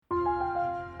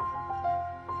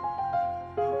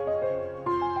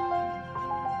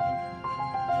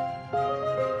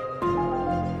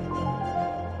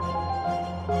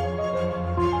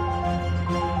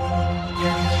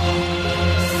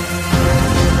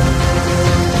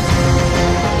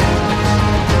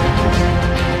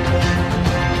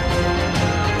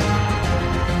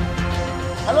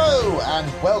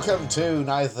Welcome to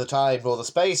Neither the Time Nor the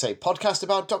Space, a podcast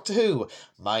about Doctor Who.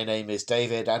 My name is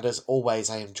David, and as always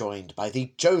I am joined by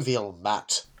the jovial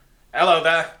Matt. Hello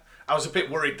there. I was a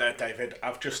bit worried there, David.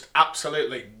 I've just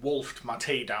absolutely wolfed my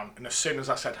tea down, and as soon as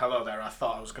I said hello there, I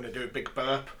thought I was going to do a big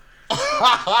burp.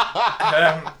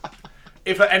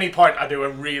 If at any point I do a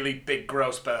really big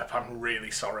gross burp, I'm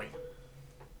really sorry.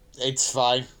 It's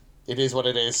fine. It is what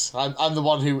it is. I'm the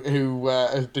one who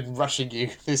has been rushing you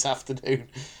this afternoon,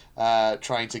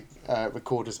 trying to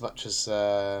record as much as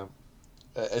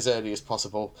early as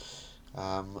possible,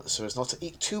 so as not to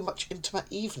eat too much into my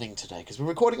evening today, because we're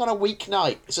recording on a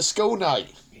weeknight. It's a school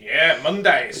night. Yeah,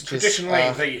 Monday is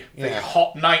traditionally the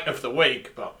hot night of the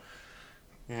week, but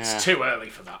it's too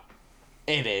early for that.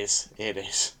 It is.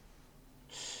 It's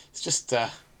just,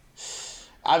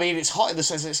 I mean, it's hot in the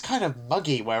sense that it's kind of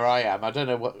muggy where I am. I don't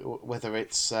know whether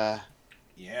it's,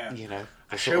 you know...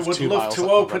 I sure would love to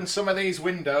open some of these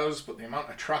windows, but the amount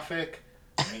of traffic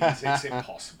means it's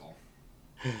impossible.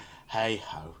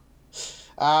 Hey-ho.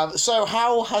 So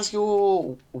how has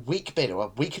your week been, or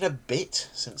a week and a bit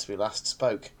since we last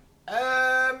spoke?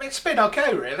 It's been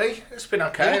okay, really. It's been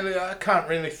okay. Yeah. I can't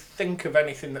really think of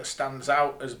anything that stands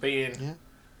out as being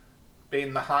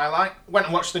the highlight. Went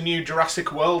and watched the new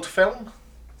Jurassic World film.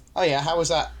 Oh yeah, how was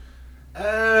that?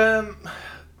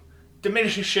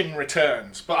 Diminishing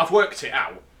returns, but I've worked it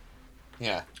out.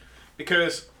 Yeah.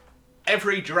 Because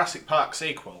every Jurassic Park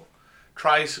sequel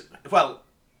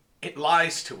it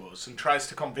lies to us and tries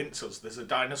to convince us there's a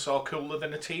dinosaur cooler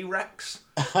than a T-Rex.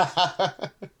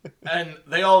 And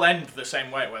they all end the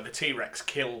same way, where the T-Rex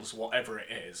kills whatever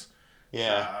it is.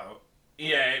 Yeah. So,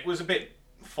 yeah, it was a bit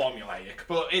formulaic,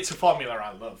 but it's a formula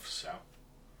I love, so...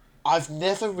 I've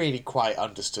never really quite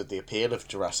understood the appeal of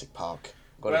Jurassic Park,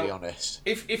 gotta be honest.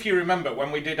 If you remember,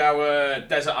 when we did our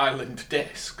Desert Island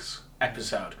Discs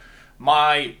episode,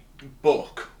 my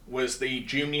book was the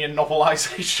junior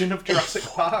novelisation of Jurassic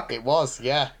Park. It was,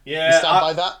 yeah. Yeah. You stand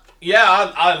by that?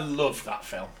 Yeah, I love that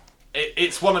film.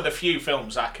 It's one of the few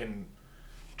films I can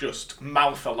just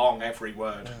mouth along every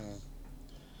word.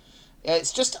 Yeah,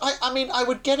 it's just, I mean, I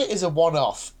would get it as a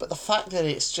one-off, but the fact that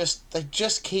it's just, they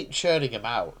just keep churning them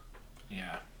out.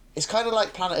 Yeah. It's kind of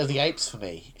like Planet of the Apes for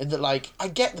me, in that, like, I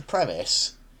get the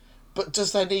premise, but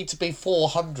does there need to be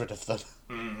 400 of them?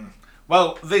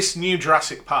 Well, this new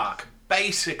Jurassic Park,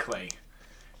 basically,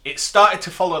 it started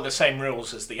to follow the same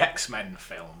rules as the X-Men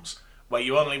films, where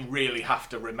you only really have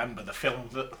to remember the film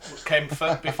that came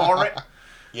before it.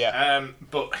 Yeah.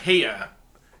 But here,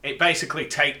 it basically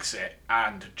takes it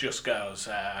and just goes,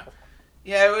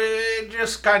 we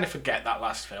just kind of forget that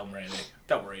last film, really.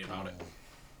 Don't worry about it.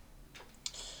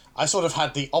 I sort of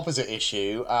had the opposite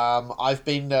issue. I've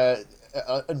been,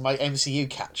 in my MCU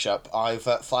catch-up, I've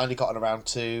finally gotten around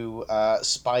to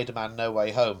Spider-Man No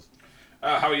Way Home.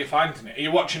 How are you finding it? Are you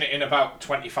watching it in about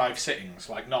 25 sittings,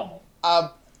 like normal?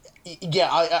 Yeah,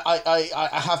 I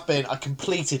have been. I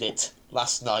completed it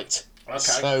last night. Okay.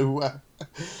 So,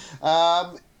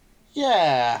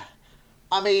 yeah.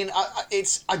 I mean,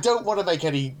 I don't want to make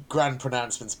any grand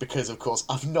pronouncements because, of course,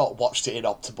 I've not watched it in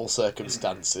optimal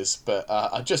circumstances, but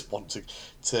I just want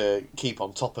to keep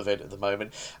on top of it at the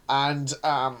moment. And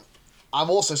I'm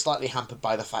also slightly hampered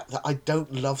by the fact that I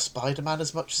don't love Spider-Man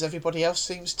as much as everybody else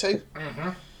seems to.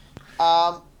 Mm-hmm.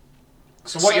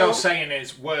 So what you're saying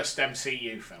is worst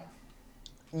MCU film?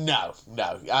 No.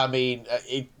 I mean,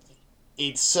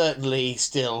 it's certainly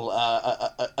still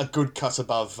a good cut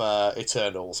above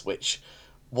Eternals, which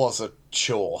was a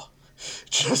chore.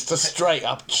 Just a straight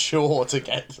up chore to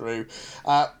get through.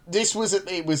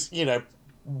 It was, you know,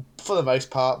 for the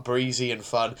most part, breezy and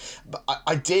fun. But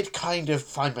I did kind of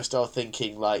find myself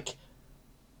thinking, like,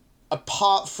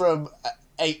 apart from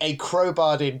a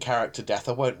crowbarred in character death,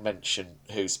 I won't mention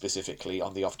who specifically,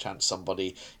 on the off chance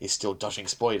somebody is still dodging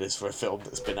spoilers for a film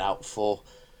that's been out for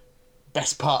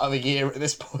best part of a year at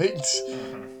this point.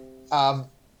 Mm-hmm.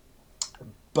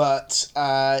 But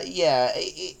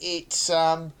it's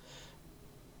apart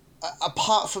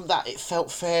from that, it felt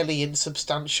fairly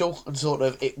insubstantial, and sort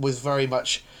of it was very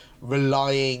much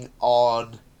relying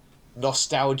on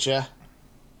nostalgia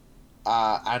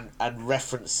and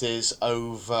references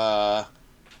over.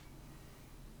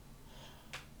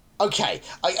 Okay,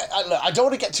 I don't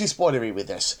want to get too spoilery with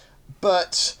this,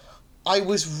 but I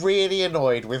was really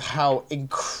annoyed with how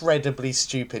incredibly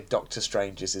stupid Doctor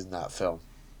Strange is in that film.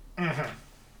 Mm-hmm.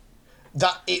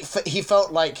 He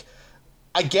felt like,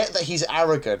 I get that he's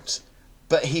arrogant,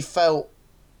 but he felt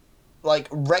like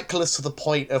reckless to the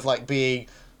point of like being.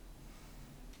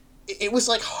 It was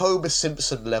like Homer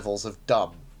Simpson levels of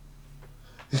dumb.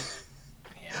 Yeah.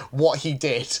 What he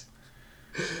did.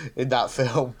 in that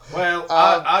film. Well,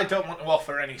 I don't want to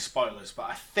offer any spoilers, but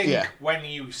I think Yeah. when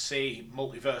you see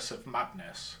Multiverse of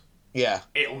Madness, Yeah.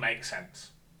 it'll make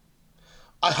sense.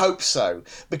 I hope so,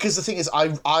 because the thing is,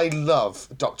 I love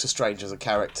Doctor Strange as a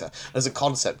character, as a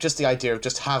concept. Just the idea of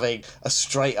just having a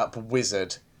straight up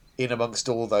wizard in amongst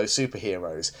all those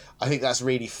superheroes. I think that's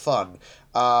really fun.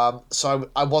 So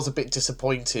I was a bit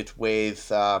disappointed with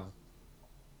how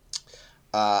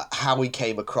he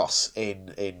came across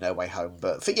in No Way Home,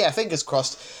 but fingers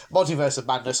crossed. Multiverse of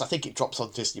Madness. I think it drops on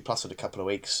Disney Plus in a couple of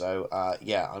weeks. So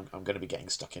I'm going to be getting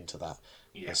stuck into that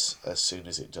as soon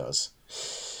as it does.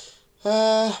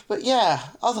 But yeah,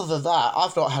 other than that,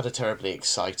 I've not had a terribly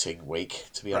exciting week,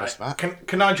 to be honest, Matt.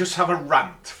 Can I just have a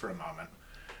rant for a moment?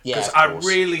 Yeah, Because of I course.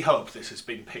 really hope this has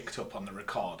been picked up on the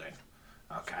recording.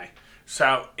 Okay.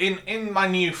 So, in my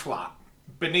new flat,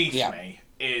 beneath me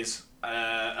is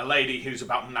a lady who's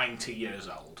about 90 years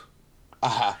old.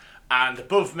 Uh-huh. And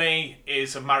above me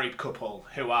is a married couple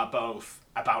who are both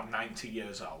about 90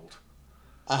 years old.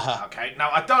 Uh-huh. Okay.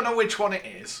 Now, I don't know which one it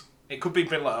is. It could be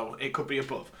below, it could be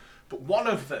above. But one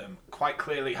of them quite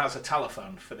clearly has a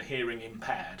telephone for the hearing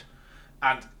impaired.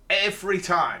 And every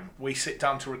time we sit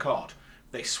down to record,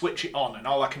 they switch it on and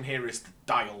all I can hear is the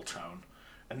dial tone.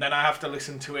 And then I have to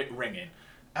listen to it ringing.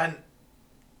 And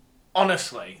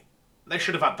honestly, they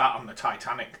should have had that on the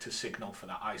Titanic to signal for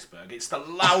that iceberg. It's the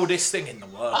loudest thing in the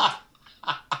world.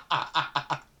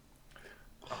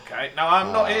 Okay, now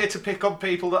I'm not here to pick on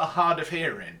people that are hard of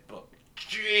hearing, but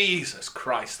Jesus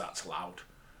Christ, that's loud.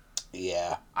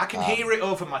 Yeah. I can hear it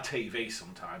over my TV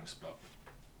sometimes, but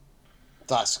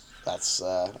That's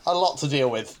a lot to deal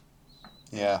with.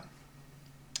 Yeah.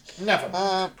 never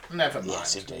mind. Never mind.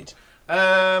 Yes, indeed.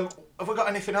 Have we got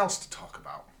anything else to talk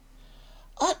about?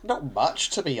 Not much,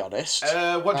 to be honest.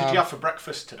 What did you have for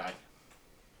breakfast today?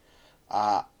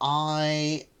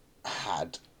 I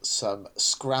had some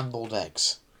scrambled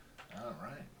eggs. Oh,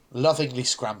 right. Lovingly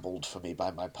scrambled for me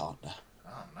by my partner.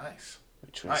 Oh, nice.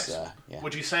 Which was, Nice.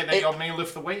 Would you say they're your meal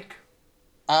of the week?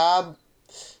 I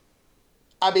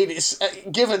mean, it's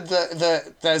given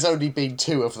that there's only been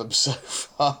 2 of them so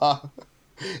far.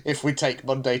 If we take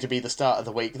Monday to be the start of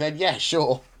the week, then yeah,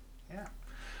 sure. Yeah.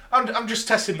 I'm just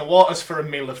testing the waters for a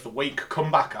meal of the week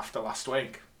comeback after last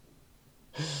week.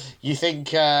 You think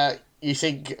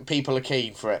people are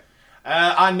keen for it?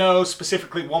 I know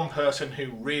specifically one person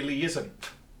who really isn't.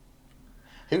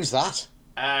 Who's that?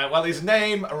 Well, his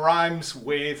name rhymes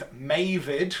with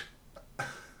Mavid.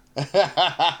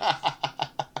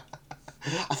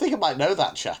 I think I might know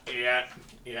that chap.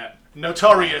 Yeah.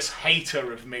 Notorious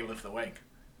hater of meal of the week.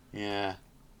 Yeah.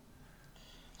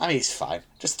 I mean, it's fine.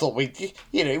 Just thought it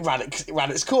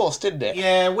ran its course, didn't it?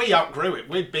 Yeah, we outgrew it.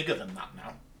 We're bigger than that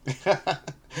now.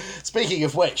 Speaking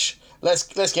of which, let's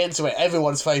get into it.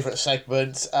 Everyone's favourite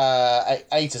segment,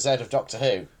 A to Z of Doctor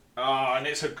Who. Oh, and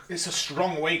it's a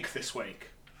strong week this week.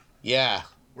 Yeah.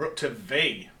 We're up to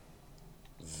V.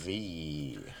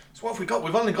 V. So what have we got?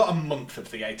 We've only got a month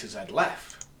of the A to Z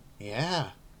left. Yeah.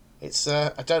 It's I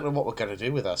don't know what we're going to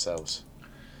do with ourselves.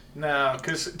 No,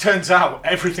 because it turns out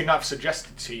everything I've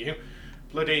suggested to you,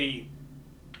 bloody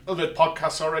other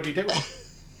podcasts already do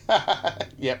it.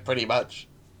 Yeah, pretty much.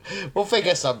 We'll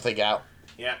figure something out.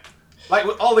 Yeah. Like,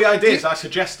 all the ideas I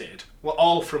suggested were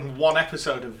all from one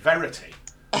episode of Verity.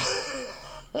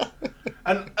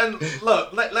 and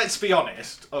look, let's be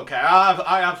honest, okay,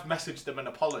 I have messaged them and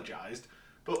apologised,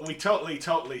 but we totally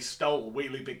stole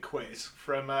Wheelie Big Quiz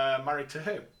from Married to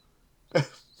Who.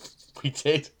 We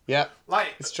did, yeah.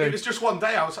 Like, it's true. It was just one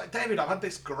day I was like, David, I've had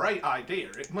this great idea.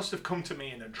 It must have come to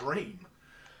me in a dream.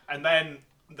 And then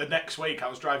the next week I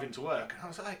was driving to work and I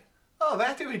was like, oh,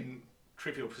 they're doing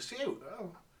Trivial Pursuit.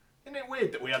 Oh, isn't it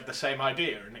weird that we had the same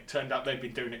idea? And it turned out they'd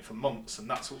been doing it for months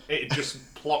and it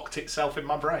just plocked itself in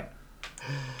my brain.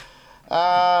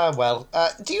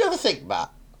 Do you ever think,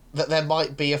 Matt, that there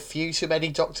might be a few too many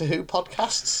Doctor Who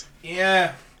podcasts?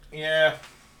 Yeah.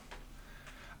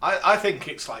 I think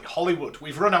it's like Hollywood.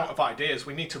 We've run out of ideas.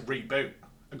 We need to reboot.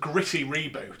 A gritty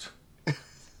reboot.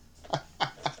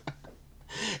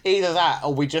 Either that,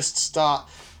 or we just start.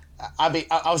 I mean,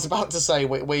 I was about to say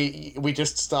we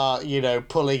just start,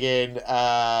 pulling in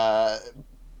other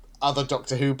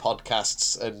Doctor Who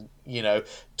podcasts and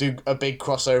do a big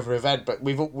crossover event. But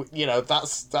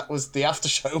that was the after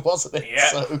show, wasn't it? Yeah,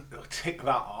 So, we'll tick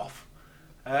that off.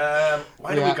 Where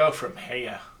do we go from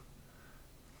here?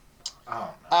 Oh,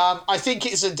 no. I think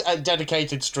it's a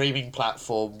dedicated streaming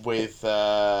platform with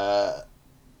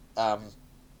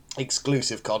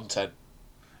exclusive content.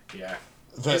 Yeah.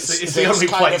 It's the only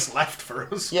place left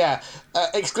for us. Yeah,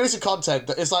 exclusive content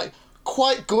that is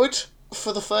quite good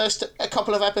for the first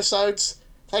couple of episodes,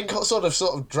 and sort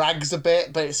of drags a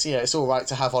bit, but it's it's all right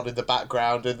to have on in the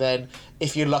background. And then,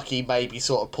 if you're lucky, maybe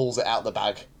sort of pulls it out the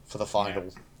bag for the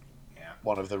final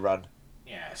one of the run.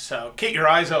 Yeah, so keep your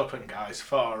eyes open, guys,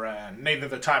 for Neither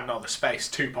the Time Nor the Space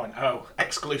 2.0,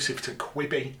 exclusive to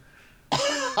Quibi.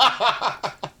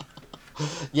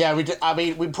 Yeah, we. I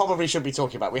mean, we probably should be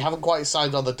talking about it. We haven't quite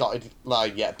signed on the dotted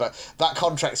line yet, but that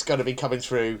contract's going to be coming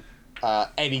through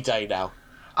any day now.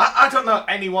 I don't know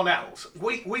anyone else.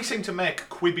 We seem to make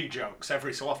Quibi jokes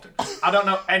every so often. I don't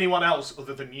know anyone else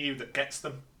other than you that gets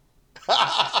them.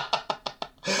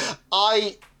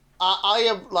 I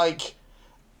am like...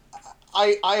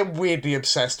 I am weirdly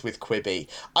obsessed with Quibi.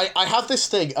 I have this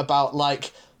thing about,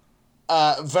 like,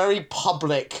 very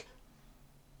public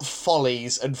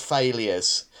follies and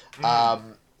failures.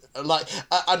 Another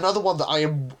one that I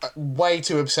am way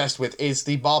too obsessed with is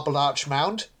the Marble Arch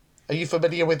Mound. Are you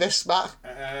familiar with this, Matt?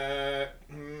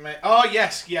 Oh,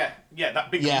 yes, yeah,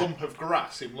 that big lump of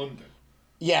grass in London.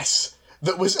 Yes,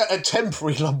 that was a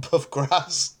temporary lump of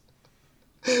grass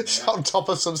on top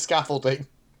of some scaffolding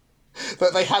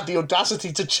that they had the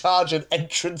audacity to charge an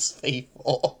entrance fee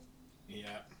for.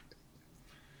 Yeah.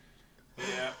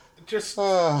 Just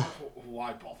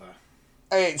why bother?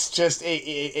 It's just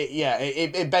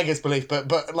it beggars belief,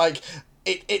 but like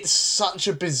it's such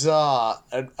a bizarre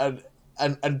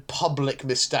and public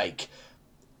mistake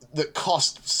that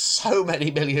cost so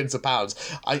many millions of pounds.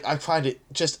 I find it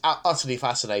just utterly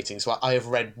fascinating. So I have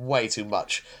read way too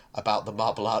much about the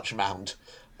Marble Arch Mound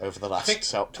over the last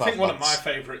 12 months. I think one of my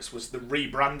favourites was the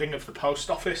rebranding of the post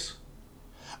office.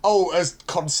 Oh, as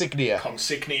Consignia.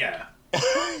 Consignia.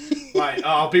 Like,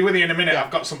 I'll be with you in a minute. I've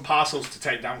got some parcels to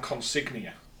take down.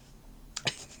 Consignia.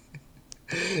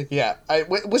 Yeah.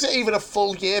 Was it even a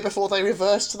full year before they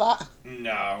reversed that?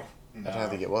 No. I don't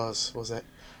think it was it?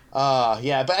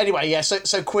 Yeah, but anyway, yeah, so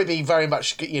Quibi very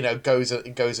much, goes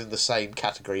in the same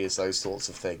category as those sorts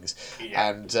of things. Yeah.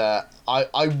 And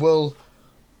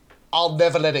I'll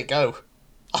never let it go.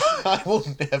 I will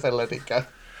never let it go.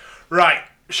 Right,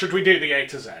 should we do the A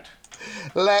to Z?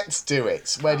 Let's do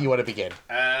it. Where do you want to begin?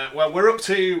 Well, we're up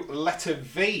to letter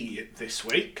V this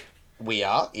week. We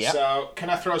are, yeah. So, can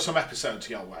I throw some episodes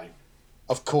your way?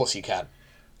 Of course you can.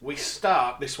 We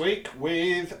start this week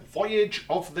with Voyage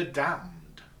of the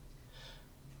Damned.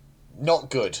 Not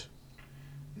good.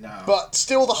 No. But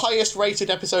still the highest rated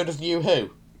episode of New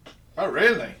Who. Oh,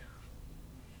 really?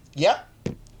 Yep.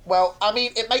 Well, I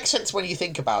mean, it makes sense when you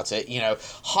think about it.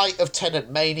 Height of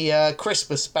Tennant Mania,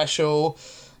 Christmas special,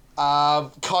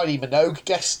 Kylie Minogue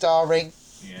guest starring.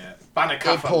 Yeah. Banner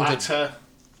Latter.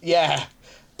 Yeah.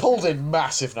 Pulled in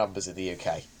massive numbers in the UK.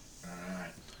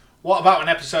 Alright. What about an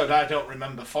episode I don't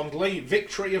remember fondly?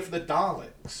 Victory of the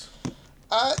Daleks.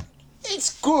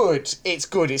 It's good. It's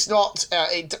good. It's not...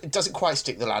 it doesn't quite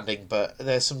stick the landing, but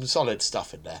there's some solid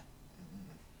stuff in there.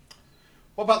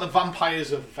 What about the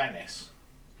Vampires of Venice?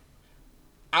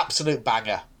 Absolute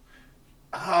banger.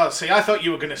 See, I thought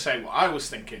you were going to say what I was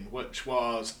thinking, which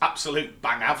was absolute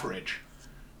bang average.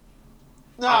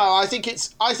 No, I think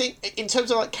in terms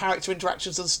of like character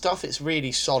interactions and stuff, it's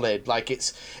really solid. Like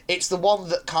it's the one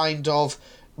that kind of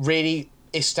really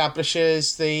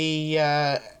establishes the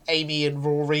Amy and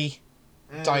Rory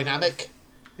dynamic.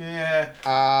 Yeah.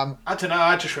 I don't know.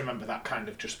 I just remember that kind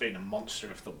of just being a monster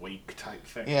of the week type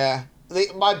thing. Yeah.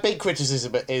 My big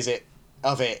criticism is that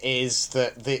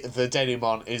the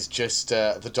denouement is just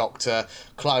the Doctor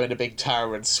climbing a big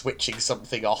tower and switching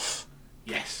something off.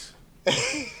 Yes.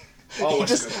 He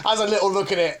just has a little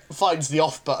look at it, finds the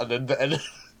off button,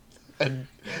 and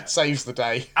saves the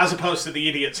day. As opposed to the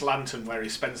idiot's lantern, where he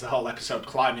spends the whole episode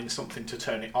climbing something to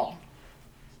turn it on.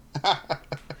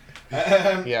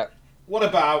 Yeah. What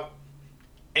about...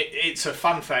 It's a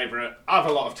fan favourite. I have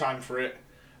a lot of time for it.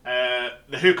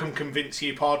 The Who Can Convince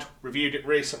You pod reviewed it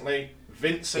recently.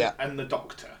 Vincent and the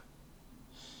Doctor.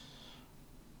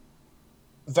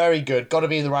 Very good. Got to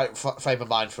be in the right frame of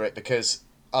mind for it, because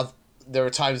there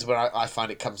are times when I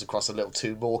find it comes across a little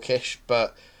too mawkish,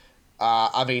 but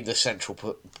I mean the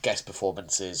central guest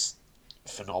performance is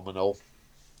phenomenal,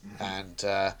 and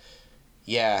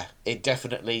it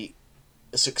definitely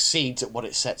succeeds at what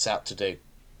it sets out to do.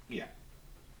 Yeah.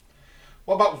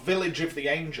 What about Village of the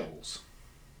Angels?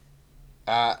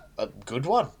 A good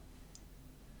one.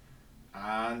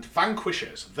 And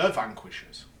Vanquishers, The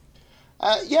Vanquishers.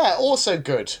 Also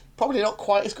good. Probably not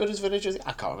quite as good as Village of the...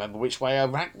 I can't remember which way I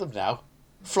ranked them now.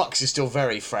 Flux is still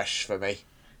very fresh for me.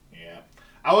 Yeah.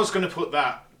 I was going to put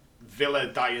that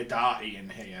Villa Diodati in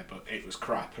here, but it was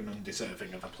crap and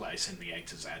undeserving of a place in the A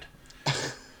to Z.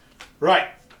 Right.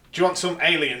 Do you want some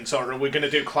aliens, or are we going to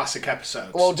do classic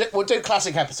episodes? We'll do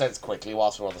classic episodes quickly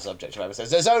whilst we're on the subject of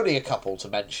episodes. There's only a couple to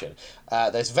mention.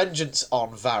 There's Vengeance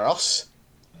on Varos,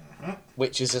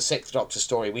 which is a Sixth Doctor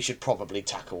story we should probably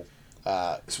tackle.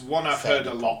 It's one I've heard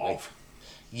a lot of.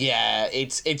 Yeah,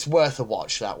 it's worth a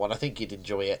watch, that one. I think you'd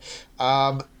enjoy it.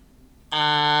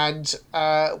 And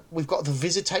we've got The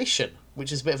Visitation,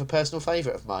 which is a bit of a personal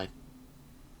favourite of mine.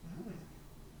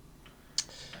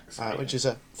 Which is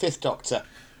a Fifth Doctor.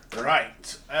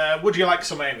 Right. Would you like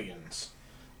some aliens?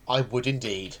 I would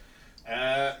indeed.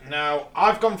 Now,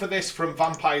 I've gone for this from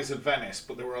Vampires of Venice,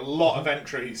 but there were a lot of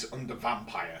entries under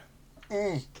Vampire.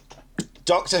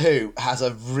 Doctor Who has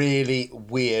a really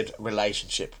weird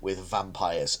relationship with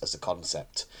vampires as a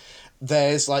concept.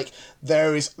 There is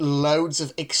loads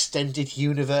of extended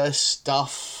universe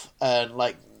stuff, and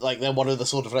like they're one of the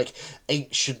sort of like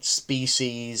ancient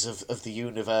species of the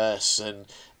universe, and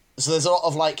so there's a lot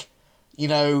of like, you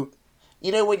know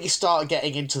when you start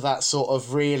getting into that sort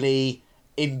of really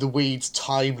in the weeds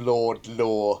Time Lord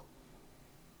lore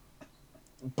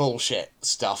bullshit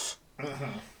stuff.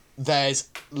 Mm-hmm. There's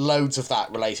loads of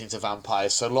that relating to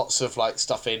vampires, so lots of like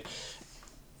stuff in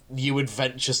New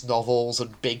Adventures novels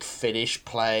and Big Finish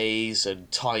plays and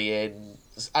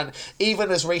tie-ins, and even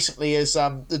as recently as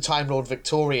the Time Lord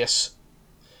Victorious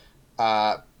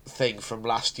thing from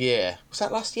last year. Was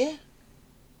that last year?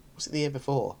 Was it the year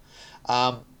before?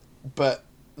 But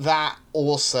that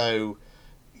also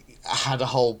had a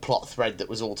whole plot thread that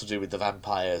was all to do with the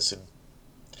vampires, and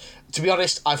to be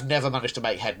honest, I've never managed to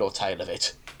make head nor tail of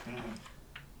it.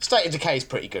 State of Decay is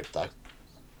pretty good, though.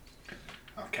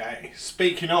 Okay,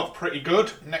 speaking of pretty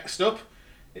good, next up,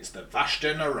 it's the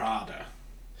Vashta Nerada.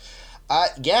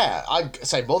 Yeah, I'd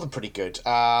say more than pretty good.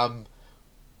 One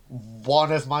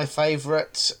of my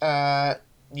favourite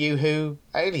New Who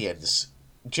aliens.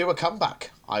 Due a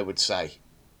comeback, I would say.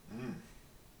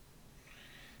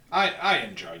 I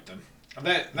enjoyed them.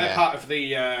 They're part of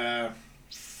the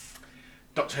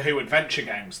Doctor Who adventure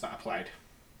games that I played.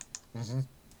 Mm-hmm.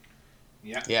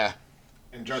 Yeah.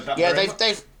 Enjoyed that. Yeah, very much.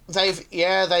 they've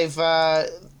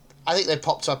I think they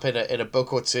popped up in a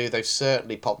book or two. They've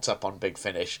certainly popped up on Big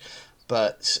Finish,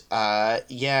 but I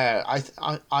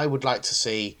would like to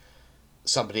see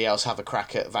somebody else have a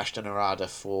crack at Vashta Nerada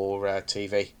for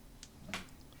TV.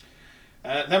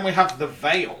 Then we have the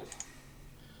Veil.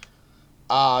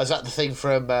 Is that the thing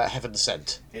from Heaven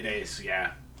Sent? It is,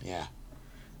 yeah. Yeah.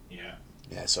 Yeah.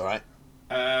 Yeah, it's alright.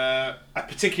 A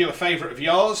particular favourite of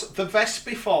yours, the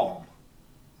Vespiform.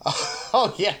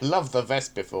 Oh, yeah, love the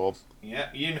Vespiform. Yeah,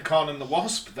 Unicorn and the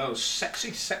Wasp, those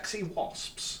sexy, sexy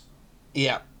wasps.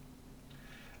 Yeah.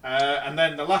 And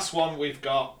then the last one we've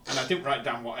got, and I didn't write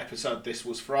down what episode this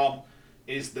was from,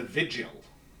 is the Vigil.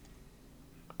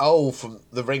 Oh, from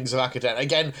the Rings of Akhaten.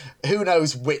 Again, who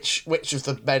knows which of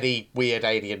the many weird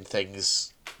alien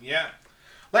things. Yeah.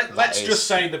 Let's just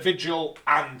say the Vigil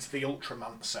and the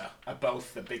Ultramancer are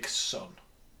both the Big Sun.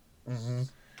 Mm-hmm.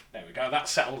 There we go. That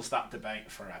settles that debate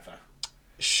forever.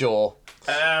 Sure.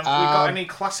 We got any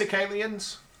classic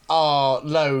aliens? Oh,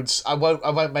 loads. I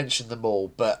won't mention them all,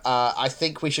 but I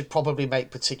think we should probably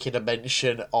make particular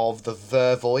mention of the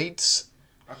Vervoids.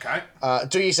 Okay.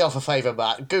 Do yourself a favour,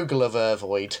 Matt. Google a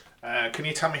Vervoid. Can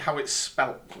you tell me how it's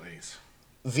spelt, please?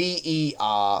 Vervoid.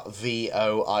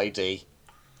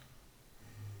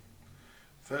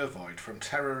 Vervoid from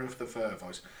Terror of the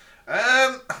Vervoids.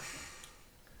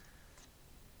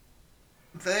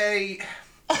 They.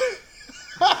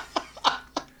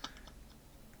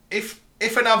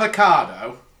 if an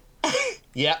avocado.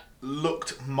 Yeah.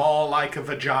 Looked more like a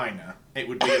vagina, it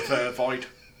would be a Vervoid.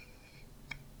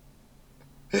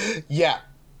 Yeah.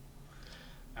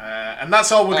 And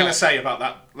that's all we're going to say about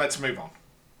that. Let's move on.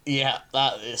 Yeah,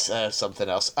 that is something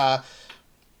else.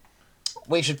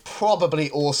 We should probably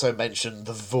also mention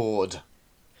the Vord.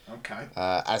 Okay.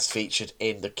 As featured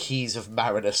in the Keys of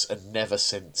Marinus and Never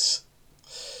Since.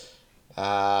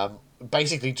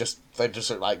 Basically, they just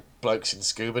look like blokes in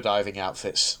scuba diving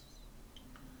outfits.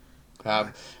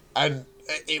 And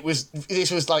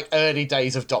this was like early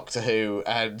days of Doctor Who,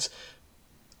 and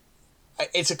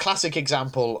it's a classic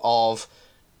example of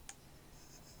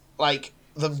like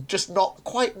them just not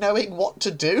quite knowing what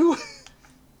to do.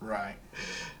 Right.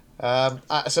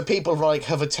 So people like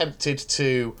have attempted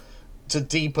to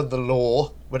deepen the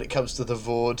lore when it comes to the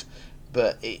Vord,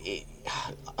 but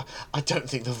I don't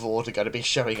think the Vord are going to be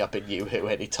showing up in New Who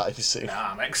anytime soon. No,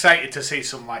 I'm excited to see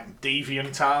some like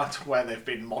deviant art where they've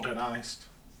been modernised.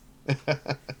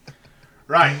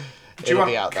 Right. Do you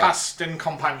want cast and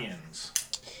companions?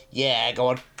 Yeah, go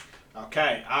on.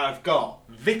 Okay, I've got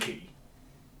Vicky.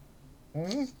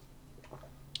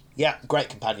 Yeah, great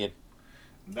companion.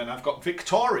 And then I've got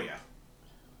Victoria.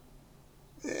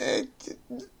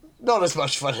 Not as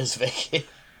much fun as Vicky.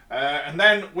 And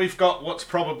then we've got what's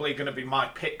probably going to be my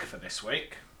pick for this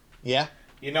week. Yeah?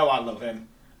 You know I love him.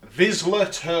 Vizsla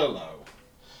Turlo.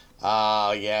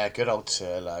 Ah, yeah, good old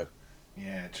Turlo.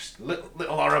 Yeah, just little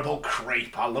horrible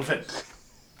creep. I love him.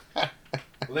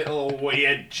 Little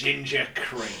weird ginger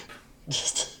creep.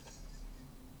 Just...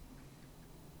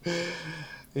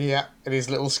 yeah, in his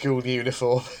little school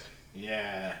uniform.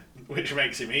 Yeah, which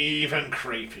makes him even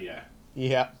creepier.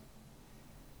 Yeah.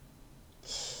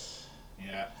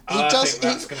 Yeah, I think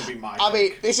that's going to be my I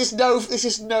mean, pick. this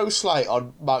is no slight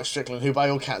on Mark Strickland, who by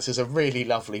all counts is a really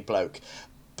lovely bloke,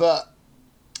 but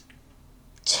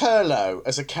Turlo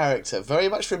as a character very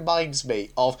much reminds me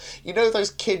of, you know,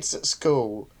 those kids at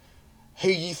school who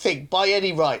you think by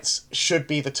any rights should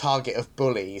be the target of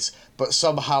bullies, but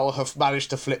somehow have managed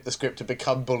to flip the script to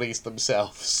become bullies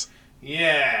themselves.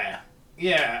 Yeah,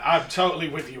 I'm totally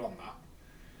with you on that.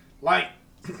 Like,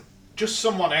 just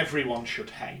someone everyone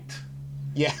should hate.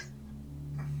 Yeah.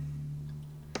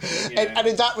 Yeah. And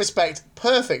in that respect,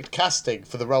 perfect casting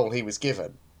for the role he was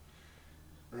given.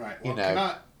 Right. Well, You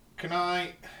know. can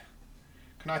I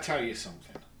tell you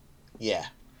something? Yeah.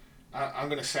 I'm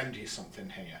going to send you something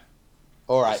here.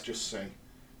 All right.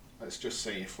 Let's just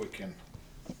see if we can.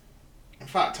 In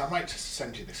fact, I might just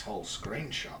send you this whole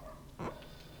screenshot.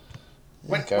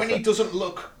 When he doesn't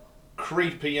look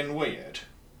creepy and weird.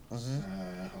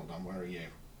 Mm-hmm. Hold on, where are you?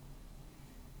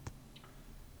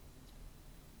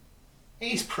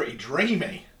 He's pretty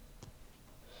dreamy.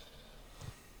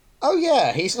 Oh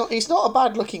yeah, he's not a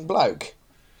bad looking bloke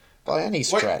by any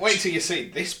stretch. Wait till you see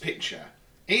this picture.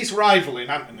 He's rivaling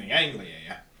Anthony Ainley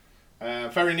here.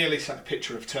 Very nearly sent a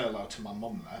picture of Turlo to my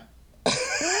mum there.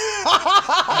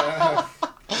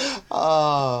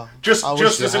 Just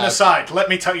as an aside, let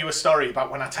me tell you a story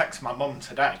about when I texted my mum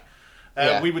today.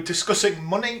 We were discussing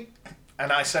money,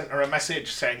 and I sent her a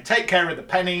message saying, "Take care of the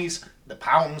pennies, the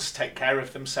pounds take care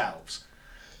of themselves,"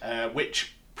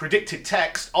 which predicted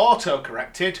text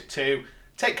auto-corrected to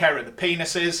 "Take care of the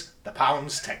penises, the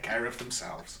pounds take care of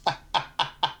themselves."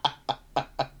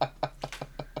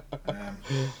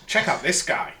 Check out this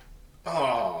guy.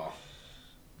 Oh,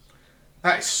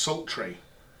 that is sultry.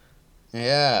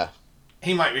 Yeah.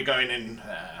 He might be going in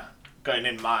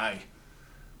my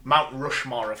Mount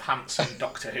Rushmore of handsome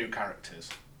Doctor Who characters.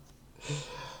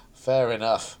 Fair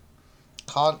enough.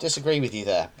 Can't disagree with you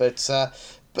there, but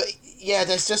yeah,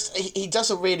 there's just he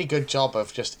does a really good job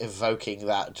of just evoking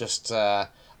that just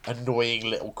annoying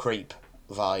little creep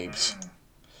vibes.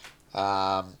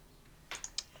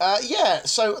 Yeah,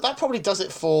 so that probably does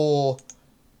it for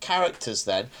characters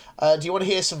then. Do you want to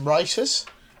hear some writers?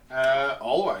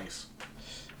 Always.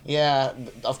 Yeah,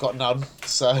 I've got none,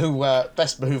 so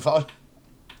best move on.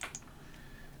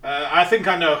 I think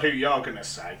I know who you're going to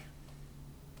say.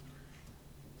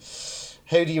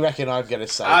 Who do you reckon I'm going to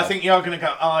say? I think you're going to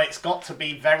go, it's got to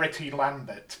be Verity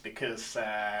Lambert, because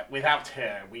without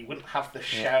her, we wouldn't have the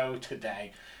show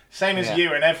today. Same as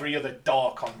you and every other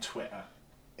dork on Twitter.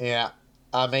 Yeah,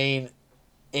 I mean,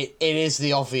 it is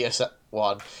the obvious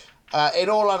one. In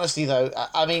all honesty, though,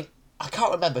 I mean, I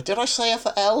can't remember. Did I say her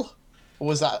for L? Or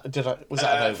was that an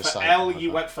oversight? For L,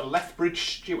 you went for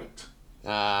Lethbridge Stewart.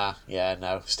 Yeah,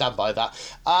 no, stand by that.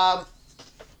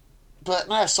 But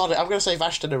no, sorry, I'm going to say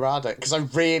Vashta Narada because I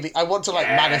want to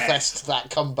manifest that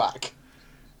comeback.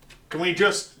 Can we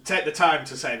just take the time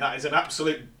to say that is an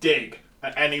absolute dig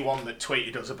at anyone that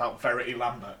tweeted us about Verity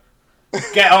Lambert?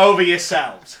 Get over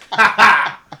yourselves.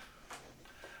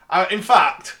 In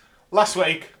fact, last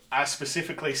week I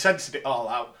specifically censored it all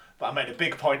out, but I made a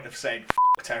big point of saying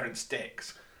 "F*** Terence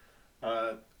Dicks."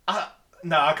 No,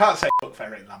 I can't say "fuck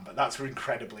Verity Lambert." That's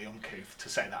incredibly uncouth to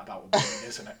say that about a woman,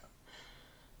 isn't it?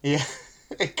 Yeah,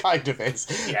 it kind of is.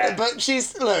 Yeah. But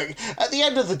look, at the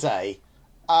end of the day,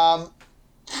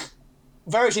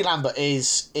 Verity Lambert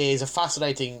is a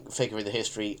fascinating figure in the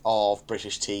history of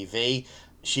British TV.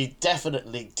 She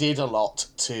definitely did a lot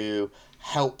to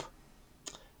help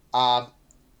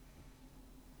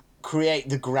create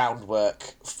the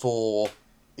groundwork for,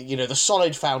 the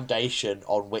solid foundation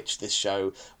on which this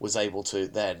show was able to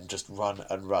then just run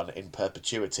and run in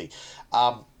perpetuity.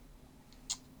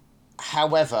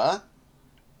 However,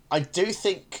 I do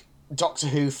think Doctor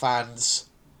Who fans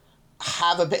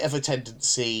have a bit of a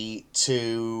tendency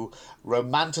to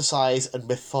romanticise and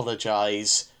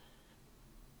mythologise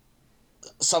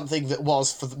something that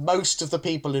was, for most of the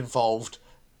people involved,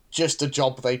 just a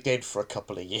job they did for a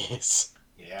couple of years.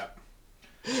 Yeah.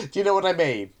 Do you know what I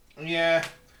mean? Yeah.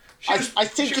 I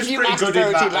think if you asked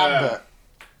Verity Lambert...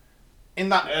 In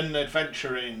that An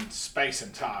Adventure in Space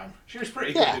and Time, she was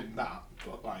pretty good Yeah. in that,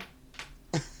 but like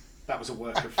that was a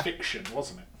work of fiction,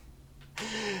 wasn't it?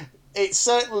 It's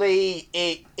certainly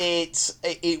it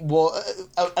was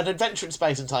An Adventure in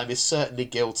Space and Time is certainly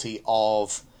guilty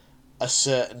of a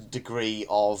certain degree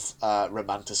of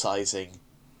romanticizing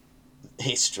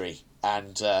history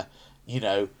and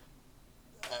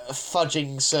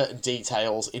fudging certain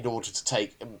details in order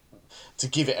to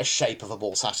give it a shape of a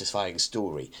more satisfying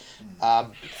story.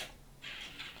 But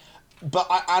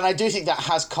I do think that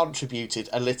has contributed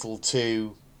a little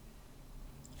to.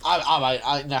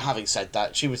 Now, having said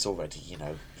that, she was already,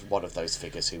 one of those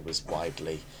figures who was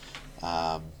widely.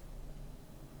 I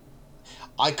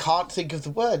can't think of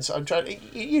the words. I'm trying.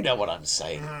 You know what I'm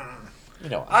saying. You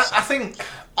know what I'm saying. I think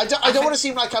I don't want to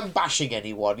seem like I'm bashing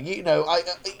anyone. At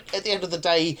the end of the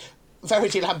day,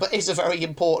 Verity Lambert is a very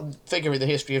important figure in the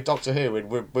history of Doctor Who, and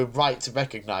we're right to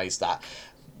recognise that.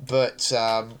 But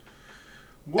at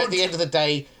the end of the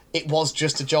day, it was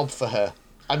just a job for her.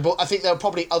 And I think there were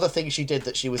probably other things she did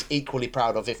that she was equally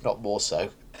proud of, if not more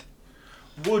so.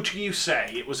 Would you say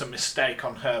it was a mistake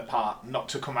on her part not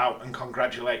to come out and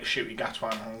congratulate Ncuti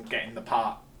Gatwa on getting the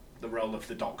role of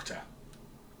the Doctor?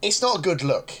 It's not a good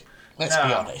look, let's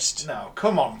be honest. No,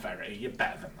 come on, Verity, you're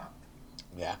better than that.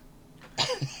 Yeah.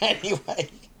 Anyway.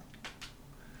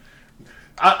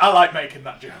 I like making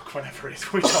that joke whenever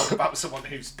we talk about someone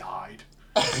who's died.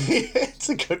 It's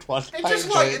a good one. It just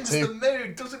lightens the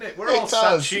mood, doesn't it? We're all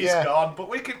sad she's gone, but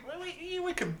we can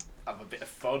have a bit of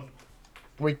fun.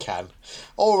 We can.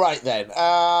 All right then.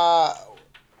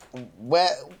 Where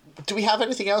do we have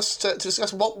anything else to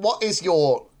discuss? What is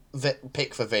your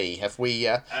pick for V? Have we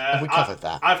covered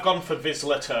that? I've gone for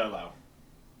Vizsla Turlo.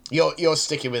 You're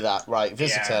sticking with that, right?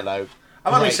 Vizsla Turlo.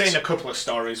 I've only seen a couple of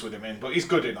stories with him in, but he's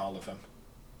good in all of them.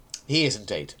 He is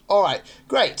indeed. All right,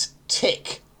 great.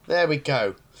 Tick. There we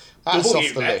go. That's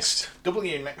off the list.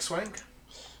 W next week.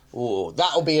 Ooh,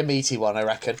 that'll be a meaty one, I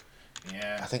reckon.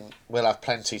 Yeah. I think we'll have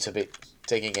plenty to be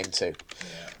digging into. Yeah.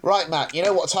 Right, Matt, you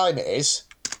know what time it is?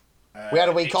 We had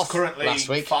a week off currently last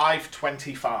week.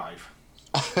 5:25.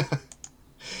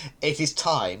 It is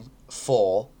time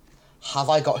for Have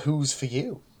I Got Who's For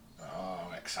You?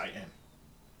 Oh, exciting.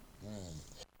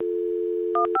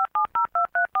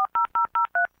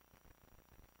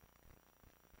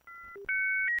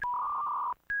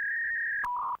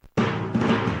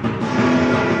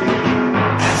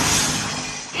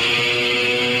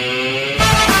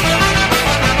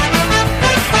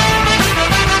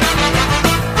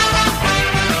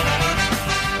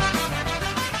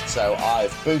 So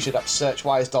I've booted up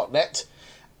searchwise.net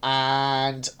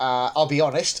and I'll be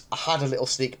honest, I had a little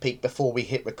sneak peek before we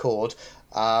hit record.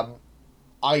 I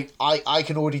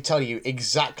can already tell you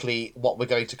exactly what we're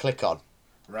going to click on.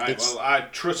 Right, well, I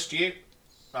trust you.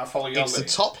 I'll follow your It's lead.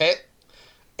 the top hit.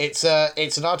 It's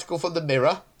an article from the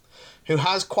Mirror, who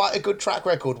has quite a good track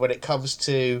record when it comes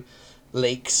to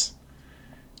leaks.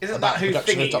 Isn't about that who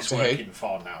production of Thingy's Doctor Who. working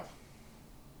for now?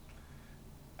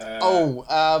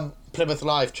 Plymouth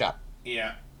Live chap.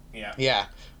 Yeah. Yeah. I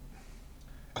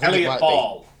think it Elliot might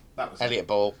Ball. That was be. Elliot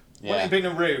Ball. Wouldn't Yeah. it have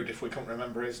been rude if we couldn't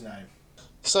remember his name?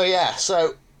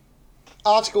 So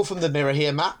article from the Mirror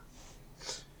here, Matt.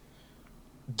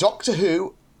 Doctor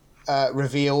Who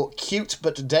reveal cute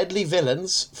but deadly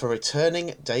villains for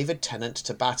returning David Tennant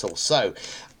to battle. So,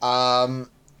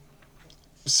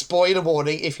 spoiler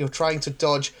warning if you're trying to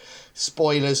dodge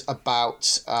spoilers about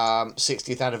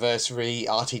 60th anniversary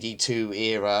RTD2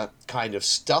 era kind of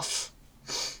stuff.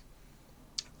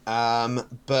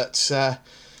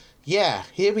 Yeah,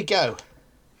 here we go.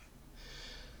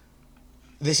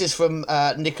 This is from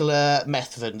Nicola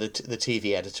Methven, the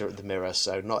TV editor at The Mirror,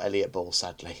 so not Elliot Ball,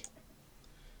 sadly.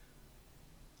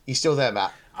 You still there,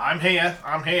 Matt? I'm here.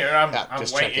 I'm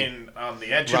just waiting on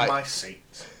the edge of my seat.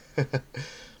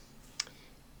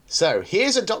 So,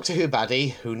 here's a Doctor Who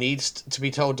baddie who needs to be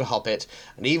told to hop it,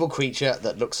 an evil creature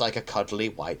that looks like a cuddly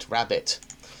white rabbit.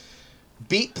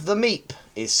 Beep the Meep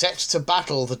is set to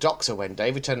battle the Doctor when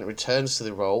David Tennant returns to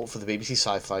the role for the BBC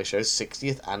Sci-Fi show's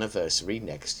 60th anniversary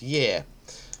next year.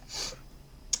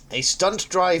 A stunt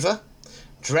driver,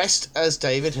 dressed as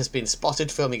David, has been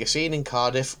spotted filming a scene in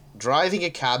Cardiff, driving a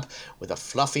cab with a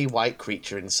fluffy white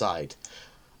creature inside.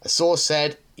 A source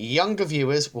said, younger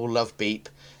viewers will love Beep.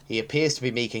 He appears to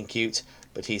be meek and cute,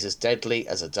 but he's as deadly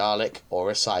as a Dalek or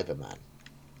a Cyberman.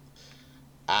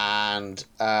 And,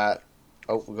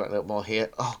 we've got a little more here.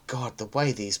 Oh, God, the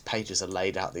way these pages are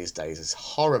laid out these days is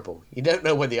horrible. You don't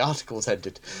know when the article's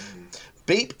ended.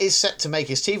 Beep is set to make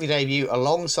his TV debut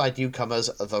alongside newcomers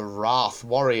the Wrath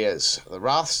Warriors. The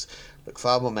Wraths look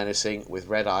far more menacing with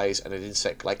red eyes and an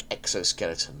insect-like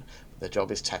exoskeleton. Their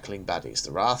job is tackling baddies.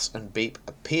 The Wraths and Beep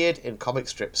appeared in comic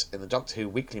strips in the Doctor Who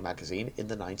Weekly magazine in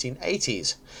the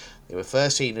 1980s. They were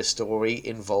first seen in a story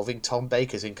involving Tom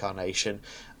Baker's incarnation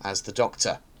as the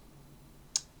Doctor.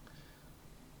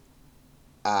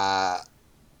 And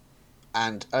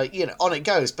on it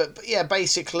goes. But yeah,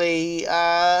 basically,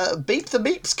 Beep the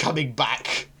Meep's coming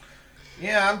back.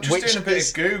 Yeah, I'm just doing a bit of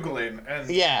Googling,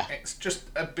 and yeah, it's just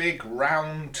a big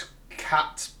round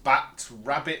cat-backed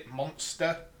rabbit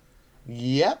monster.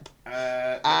 Yep.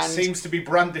 And seems to be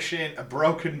brandishing a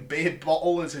broken beer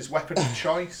bottle as his weapon of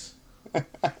choice.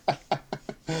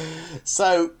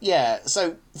 So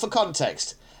for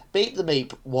context, Beep the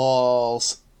Meep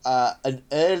was an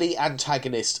early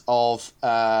antagonist of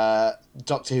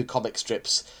Doctor Who comic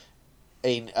strips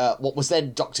in what was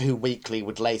then Doctor Who Weekly,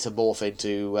 would later morph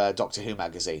into Doctor Who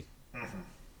magazine.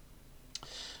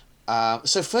 Mm-hmm.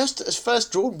 So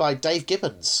first drawn by Dave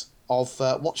Gibbons of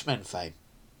Watchmen fame.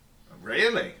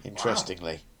 Really?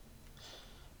 Interestingly.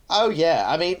 Wow. Oh yeah,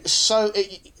 I mean, so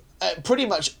pretty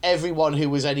much everyone who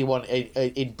was anyone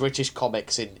in British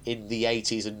comics in the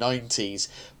 80s and 90s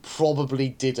probably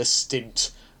did a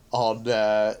stint on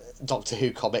Doctor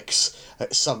Who comics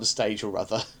at some stage or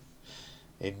other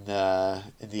in the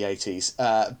 80s.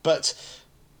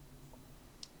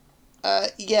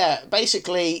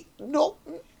 Basically not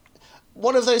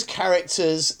one of those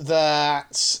characters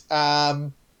that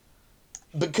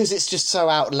because it's just so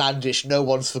outlandish, no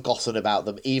one's forgotten about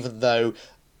them, even though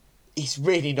he's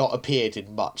really not appeared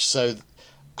in much. So,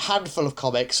 handful of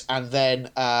comics, and then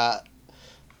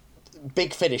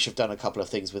Big Finish have done a couple of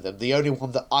things with them. The only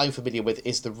one that I'm familiar with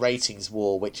is the Ratings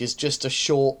War, which is just a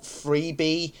short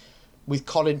freebie with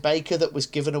Colin Baker that was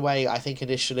given away, I think,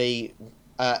 initially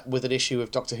with an issue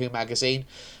of Doctor Who magazine.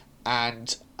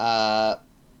 And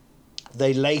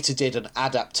they later did an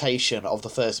adaptation of the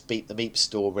first Beep the Meep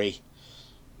story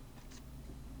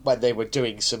when they were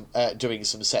doing some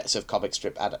sets of comic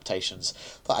strip adaptations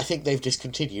that I think they've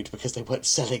discontinued because they weren't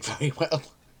selling very well.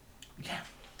 Yeah.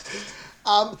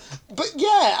 But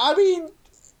yeah, I mean,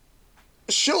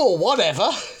 sure,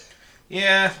 whatever.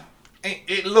 Yeah,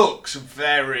 it looks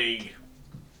very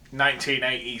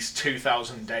 1980s,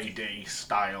 2000 AD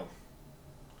style.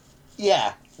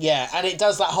 Yeah, and it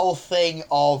does that whole thing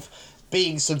of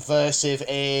being subversive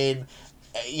in,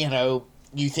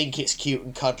 you think it's cute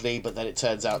and cuddly, but then it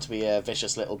turns out to be a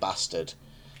vicious little bastard.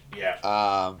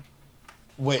 Yeah.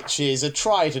 Which is a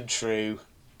tried and true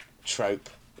trope,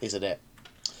 isn't it?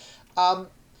 I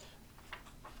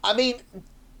mean,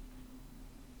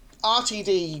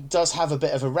 RTD does have a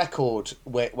bit of a record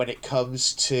when it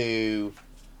comes to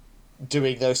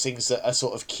doing those things that are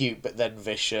sort of cute but then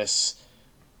vicious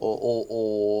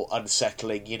or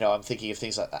unsettling. I'm thinking of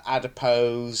things like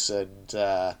Adipose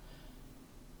and...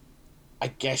 I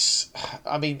guess,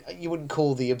 I mean, you wouldn't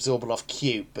call the Absorbaloff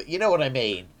cute, but you know what I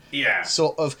mean. Yeah.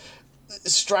 Sort of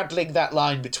straddling that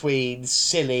line between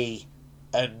silly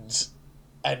and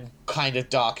kind of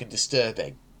dark and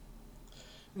disturbing.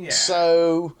 Yeah.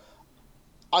 So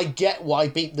I get why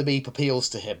Beep the Meep appeals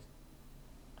to him.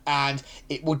 And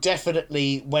it will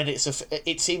definitely, when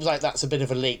it seems like that's a bit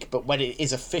of a leak, but when it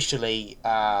is officially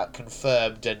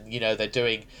confirmed and, they're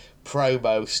doing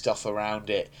promo stuff around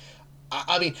it,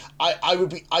 I mean,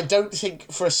 I don't think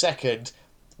for a second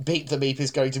Beep the Meep is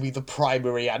going to be the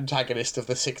primary antagonist of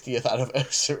the 60th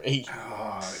anniversary.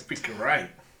 Oh, it'd be great.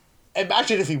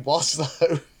 Imagine if he was,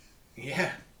 though.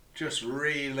 Yeah, just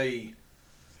really...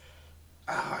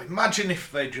 imagine if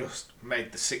they just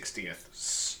made the 60th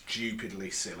stupidly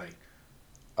silly.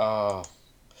 Oh.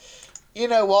 You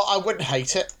know what? I wouldn't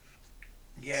hate it.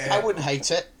 Yeah. I wouldn't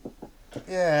hate it.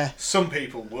 Yeah. Some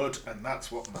people would, and that's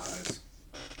what matters.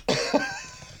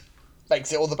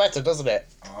 Makes it all the better, doesn't it?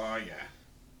 Oh,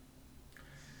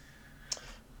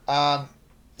 yeah.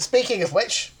 Speaking of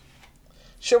which,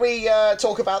 shall we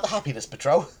talk about the Happiness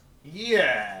Patrol?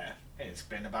 Yeah, it's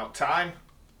been about time.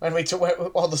 When we talk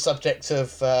on the subject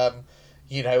of,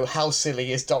 how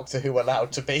silly is Doctor Who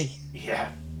allowed to be?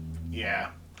 Yeah.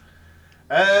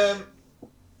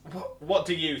 What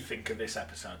do you think of this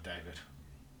episode, David?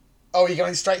 Oh, you're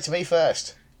going straight to me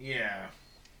first? Yeah.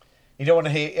 You don't want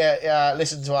to hear,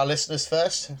 listen to our listeners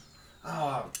first?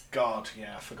 Oh God,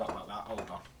 yeah, I forgot about that. Hold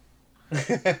on.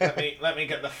 let me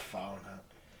get the phone out.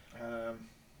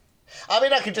 I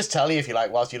mean, I can just tell you if you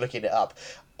like whilst you're looking it up.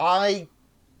 I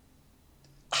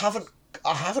haven't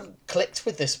clicked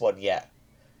with this one yet.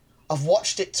 I've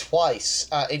watched it twice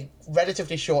in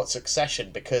relatively short succession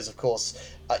because, of course,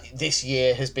 this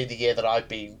year has been the year that I've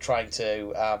been trying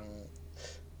to.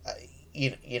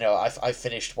 I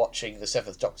finished watching the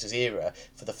Seventh Doctor's Era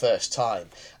for the first time.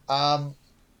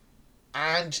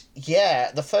 And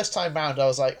yeah, the first time round I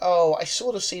was like, oh, I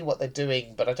sort of see what they're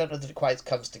doing, but I don't know that it quite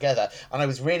comes together. And I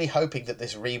was really hoping that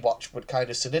this rewatch would kind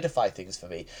of solidify things for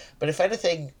me. But if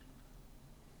anything,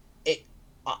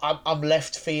 I'm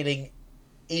left feeling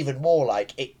even more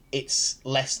like it's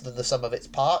less than the sum of its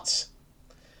parts.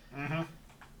 Mm-hmm.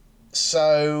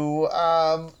 So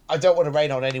I don't want to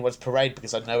rain on anyone's parade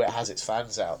because I know it has its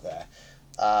fans out there.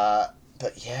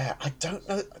 But yeah, I don't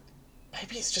know.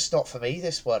 Maybe it's just not for me,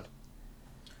 this one.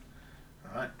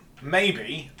 Right.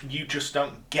 Maybe you just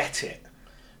don't get it.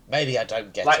 Maybe I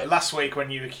don't get Like it. last week when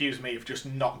you accused me of just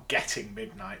not getting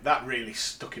Midnight, that really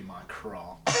stuck in my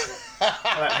craw.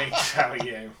 Let me tell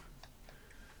you.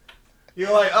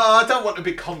 You're like, oh, I don't want to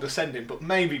be condescending, but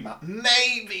maybe, Matt,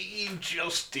 maybe you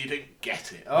just didn't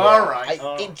get it. All right.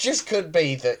 It just could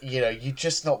be that, you're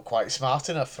just not quite smart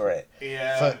enough for it.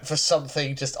 Yeah. For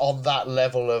something just on that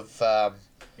level of,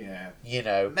 yeah.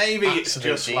 Maybe it's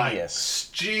just genius. like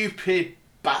stupid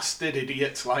bastard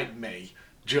idiots like me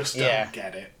just don't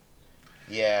get it.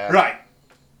 Yeah.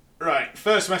 Right.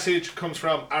 First message comes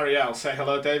from Ariel. Say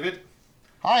hello, David.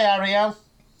 Hi, Ariel.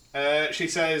 She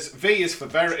says, V is for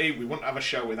Verity. We wouldn't have a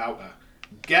show without her.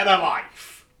 Get a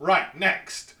life. Right,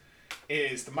 next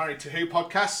is the Married to Who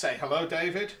podcast. Say hello,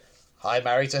 David. Hi,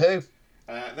 Married to Who.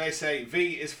 They say,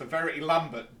 V is for Verity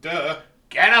Lambert. Duh.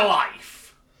 Get a life.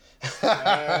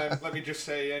 Let me just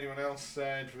say, anyone else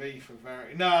said V for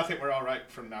Verity? No, I think we're all right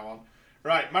from now on.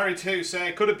 Right, Married to Who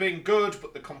say, could have been good,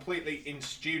 but the completely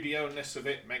in-studio-ness of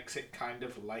it makes it kind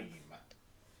of lame.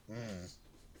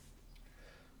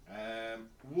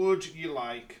 Would you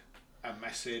like a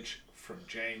message from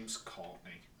James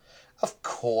Courtney? Of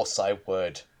course I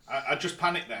would. I just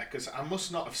panicked there because I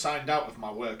must not have signed out of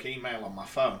my work email on my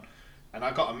phone, and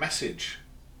I got a message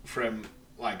from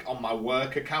on my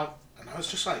work account, and I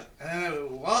was just like,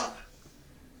 what?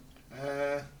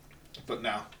 But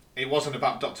no, it wasn't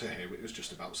about Doctor Who. It was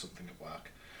just about something at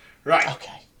work. Right.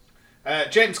 Okay.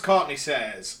 James Courtney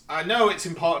says, I know it's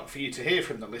important for you to hear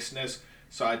from the listeners,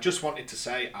 so I just wanted to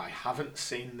say I haven't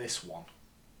seen this one.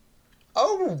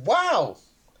 Oh, wow.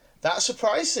 That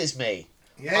surprises me.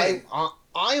 Yeah.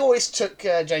 I always took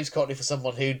James Courtney for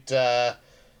someone who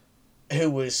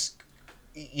was,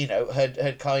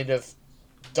 had kind of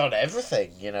done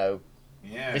everything, Yeah.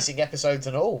 missing episodes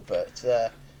and all, but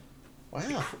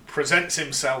wow. Presents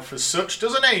himself as such,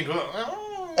 doesn't he? But,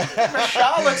 I'm a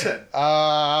charlatan.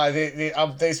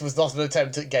 This was not an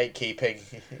attempt at gatekeeping,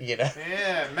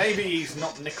 Yeah, maybe he's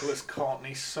not Nicholas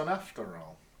Courtney's son after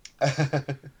all.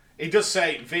 He does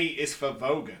say V is for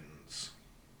Vogans.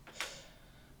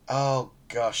 Oh,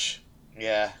 gosh.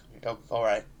 Yeah. All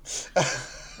right.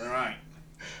 Right.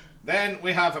 Then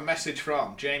we have a message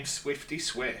from James Swifty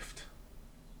Swift,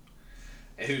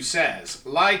 who says,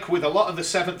 like with a lot of the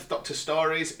Seventh Doctor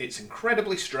stories, it's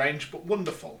incredibly strange but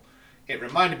wonderful. It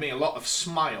reminded me a lot of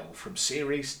Smile from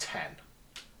Series 10.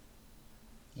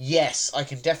 Yes, I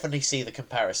can definitely see the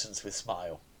comparisons with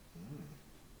Smile.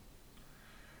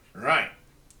 Right.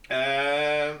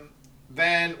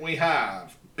 Then we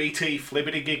have BT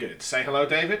Flibbity Giggard. Say hello,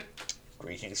 David.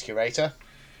 Greetings, Curator.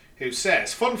 Who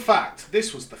says, fun fact,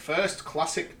 this was the first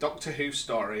classic Doctor Who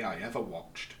story I ever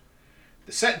watched.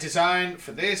 The set design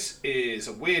for this is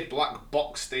a weird black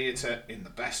box theatre in the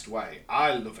best way.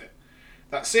 I love it.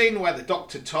 That scene where the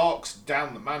Doctor talks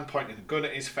down the man pointing a gun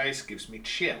at his face gives me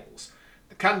chills.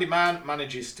 The Candyman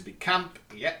manages to be camp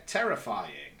yet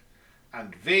terrifying.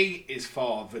 And V is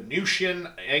for Venusian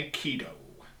Aikido.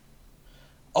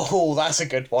 Oh, that's a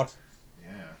good one.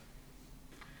 Yeah.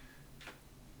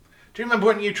 Do you remember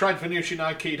when you tried Venusian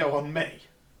Aikido on me?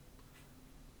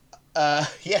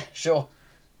 Yeah, sure.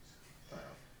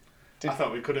 I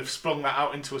thought we could have sprung that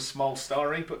out into a small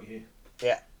story, but you...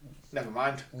 Yeah. Never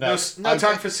mind. No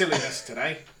time for silliness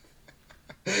today.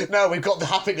 No, we've got the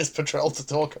Happiness Patrol to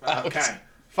talk about. Okay.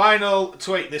 Final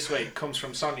tweet this week comes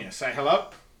from Sonia. Say hello.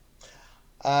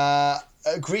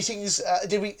 Greetings.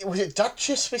 Was it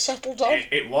Duchess we settled on?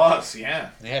 It was, yeah.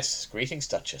 Yes, greetings,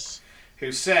 Duchess.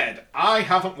 Who said, I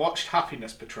haven't watched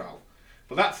Happiness Patrol,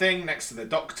 but that thing next to the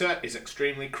Doctor is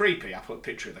extremely creepy. I put a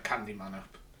picture of the Candyman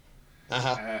up.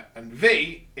 And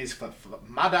V is for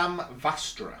Madame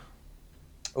Vastra.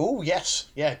 Oh, yes.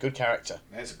 Yeah, good character.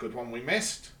 There's a good one we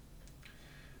missed.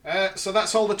 So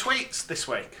that's all the tweets this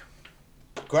week.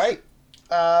 Great.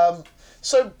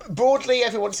 So, broadly,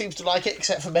 everyone seems to like it,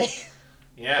 except for me.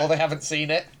 Yeah. Or they haven't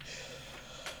seen it.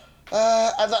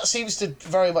 And that seems to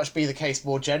very much be the case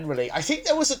more generally. I think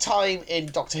there was a time in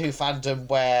Doctor Who fandom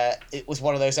where it was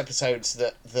one of those episodes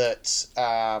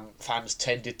that fans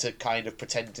tended to kind of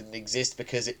pretend didn't exist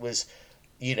because it was,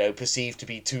 perceived to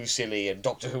be too silly, and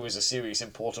Doctor Who is a serious,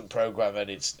 important program, and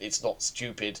it's not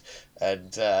stupid,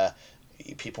 and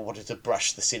people wanted to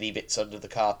brush the silly bits under the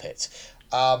carpet.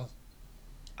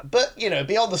 But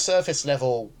beyond the surface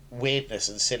level weirdness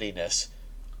and silliness,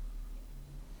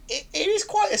 it is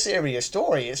quite a serious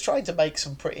story. It's trying to make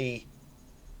some pretty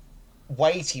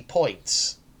weighty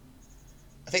points.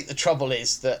 I think the trouble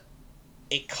is that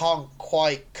it can't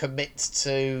quite commit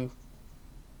to.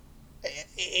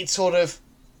 It sort of,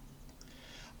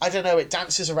 I don't know, it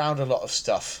dances around a lot of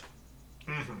stuff.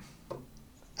 Mm-hmm.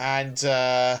 And,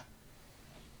 I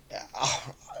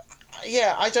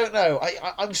don't know.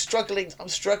 I'm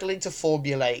struggling to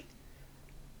formulate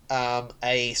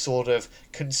a sort of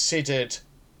considered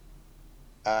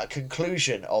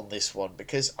conclusion on this one,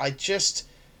 because I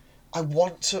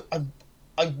want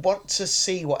to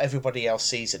see what everybody else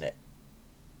sees in it.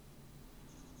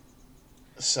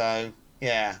 So,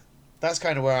 yeah. That's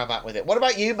kind of where I'm at with it. What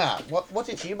about you, Matt? What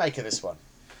did you make of this one?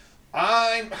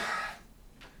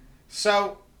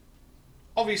 So,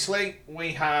 obviously,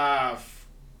 we have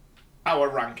our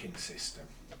ranking system.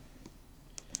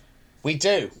 We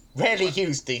do. Rarely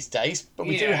used these days, but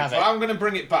we do have it. I'm going to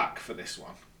bring it back for this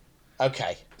one.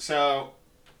 Okay. So,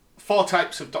 4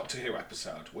 types of Doctor Who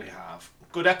episode. We have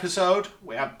good episode,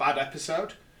 we have bad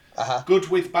episode, good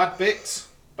with bad bits,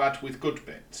 bad with good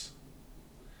bits.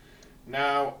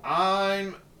 Now,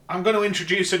 I'm going to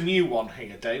introduce a new one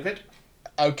here, David.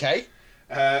 Okay.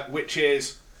 Which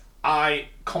is, I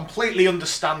completely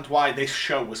understand why this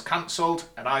show was cancelled,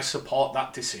 and I support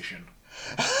that decision.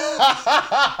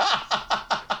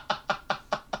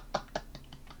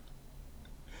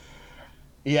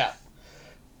 Yeah.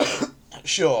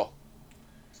 Sure.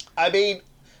 I mean,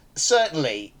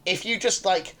 certainly, if you just,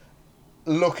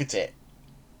 look at it,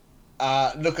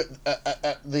 look at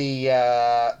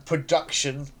the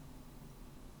production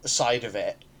side of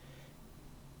it,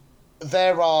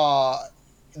 there are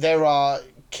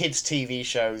kids' TV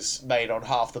shows made on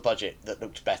half the budget that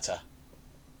looked better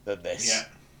than this.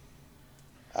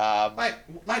 Yeah.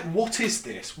 What is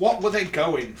this? What were they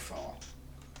going for?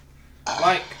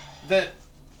 I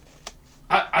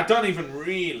don't even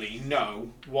really know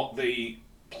what the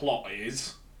plot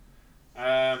is.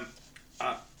 I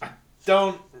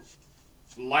don't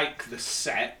like the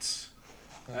sets.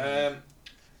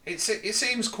 It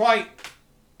seems quite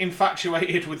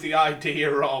infatuated with the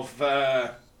idea of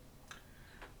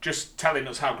just telling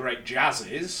us how great jazz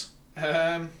is.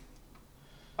 The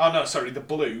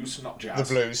blues, not jazz.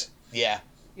 The blues, yeah.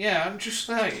 Yeah, I'm just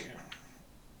like,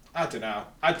 I don't know.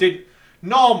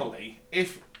 Normally,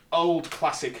 if old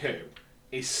classic Who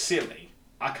is silly,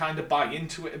 I kind of buy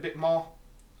into it a bit more.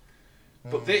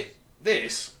 But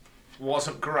this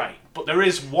wasn't great. But there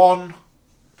is one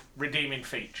redeeming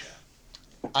feature.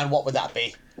 And what would that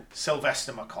be?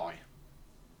 Sylvester McCoy.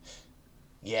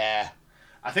 Yeah.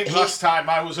 I think last time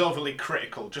I was overly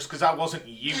critical just because I wasn't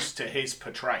used to his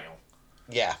portrayal.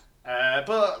 Yeah.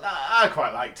 But I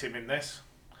quite liked him in this.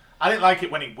 I didn't like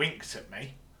it when he winked at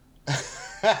me.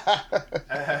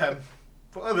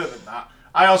 But other than that,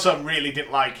 I also really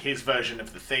didn't like his version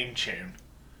of the theme tune.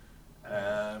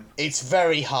 It's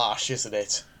very harsh, isn't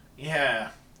it? Yeah.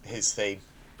 His theme.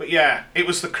 But yeah, it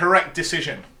was the correct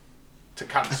decision to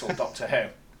cancel Doctor Who.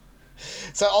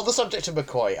 So on the subject of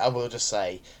McCoy, I will just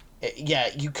say,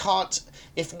 you can't,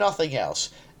 if nothing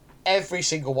else, every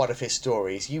single one of his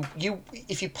stories,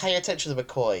 if you pay attention to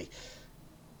McCoy,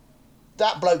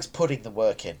 that bloke's putting the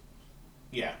work in.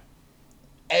 Yeah.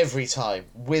 Every time,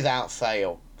 without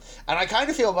fail. And I kind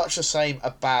of feel much the same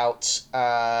about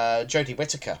Jodie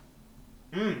Whittaker.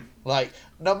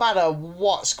 No matter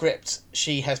what script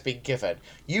she has been given,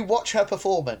 you watch her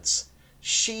performance,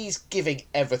 she's giving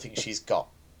everything she's got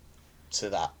to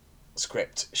that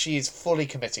script. She is fully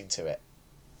committing to it.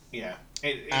 Yeah.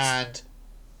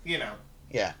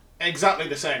 Yeah. Exactly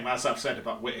the same as I've said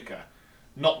about Whittaker.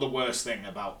 Not the worst thing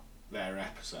about their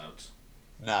episodes.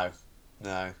 No.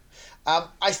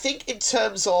 I think in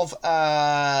terms of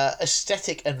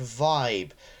aesthetic and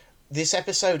vibe, this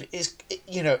episode is,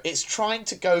 it's trying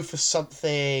to go for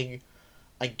something,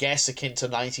 I guess, akin to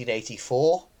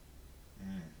 1984.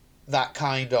 That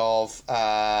kind of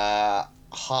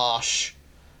harsh,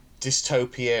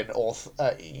 dystopian,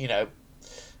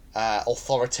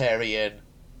 authoritarian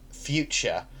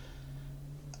future.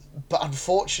 But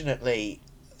unfortunately,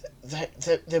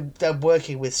 they're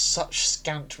working with such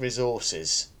scant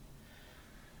resources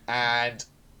and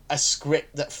a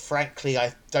script that, frankly,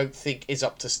 I don't think is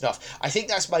up to snuff. I think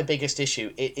that's my biggest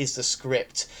issue. It is the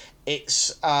script.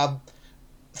 It's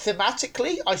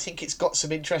thematically, I think it's got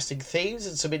some interesting themes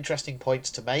and some interesting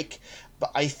points to make,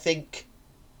 but I think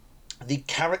The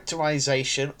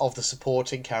characterization of the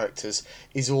supporting characters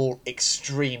is all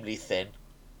extremely thin.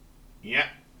 Yeah,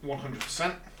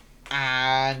 100%.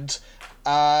 And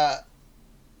the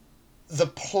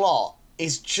plot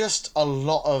is just a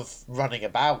lot of running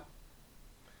about.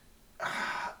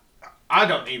 I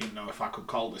don't even know if I could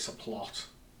call this a plot.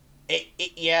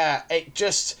 It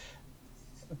just...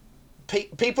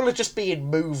 people are just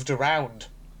being moved around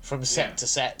from set to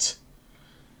set.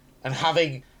 And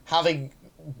having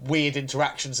weird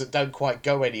interactions that don't quite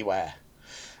go anywhere.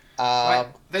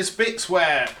 There's bits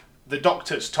where the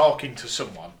Doctor's talking to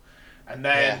someone, and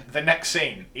then the next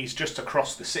scene, he's just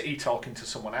across the city talking to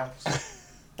someone else.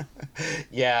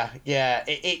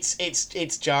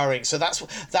 It's jarring. So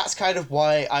that's kind of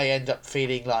why I end up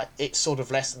feeling like it's sort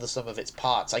of less than the sum of its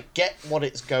parts. I get what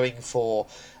it's going for.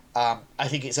 I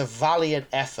think it's a valiant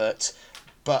effort,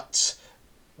 but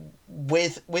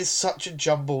with such a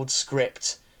jumbled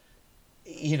script,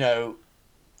 you know,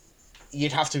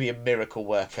 you'd have to be a miracle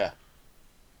worker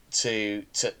to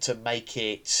make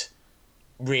it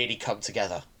really come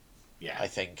together. Yeah, I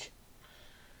think.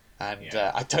 And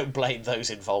I don't blame those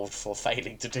involved for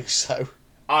failing to do so.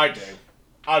 I do.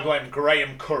 I blame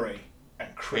Graham Curry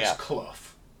and Chris Clough.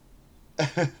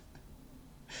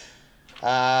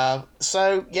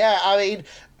 So yeah, I mean,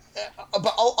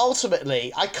 but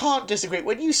ultimately, I can't disagree.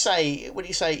 When you say,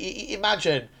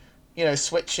 imagine, you know,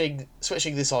 switching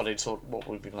this on in sort of what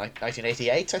would be like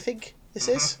 1988, I think this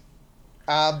is,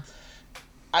 and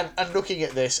looking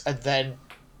at this and then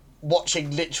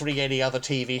watching literally any other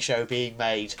TV show being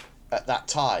made at that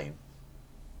time,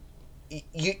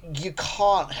 you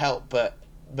can't help but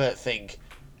think,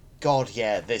 God,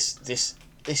 yeah, this is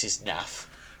naff.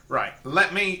 Right,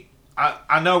 let me.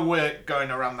 I know we're going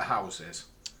around the houses.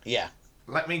 Yeah.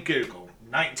 Let me Google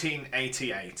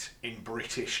 1988 in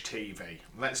British TV.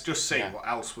 Let's just see what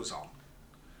else was on.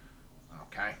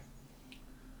 Okay.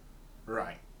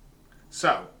 Right.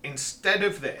 So, instead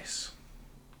of this...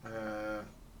 oh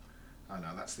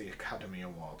no, that's the Academy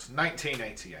Awards.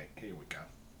 1988. Here we go.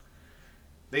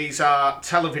 These are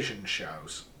television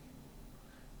shows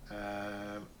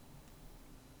that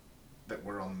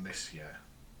were on this year.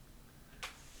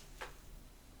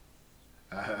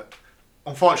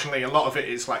 Unfortunately, a lot of it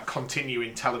is like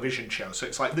continuing television shows, so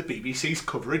it's like the BBC's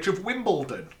coverage of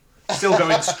Wimbledon, still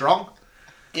going strong.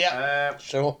 Yeah,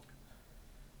 sure.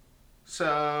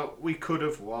 So we could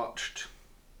have watched.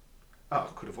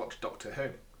 Could have watched Doctor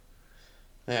Who.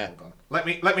 Yeah. Hold on.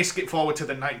 Let me skip forward to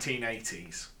the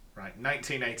 1980s. Right,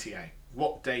 1988.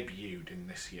 What debuted in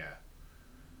this year?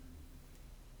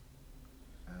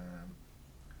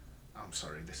 I'm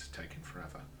sorry, this is taking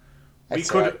forever.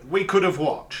 We could have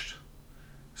watched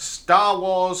Star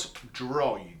Wars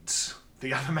Droids,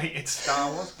 the animated Star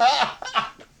Wars.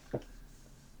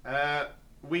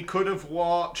 We could have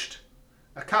watched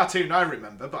a cartoon I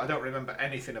remember, but I don't remember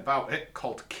anything about it,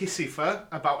 called Kissifer,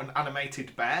 about an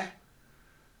animated bear.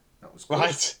 That was good.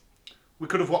 Right. We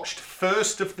could have watched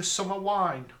First of the Summer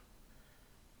Wine.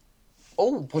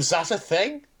 Oh, was that a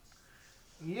thing?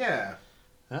 Yeah.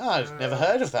 Oh, I've never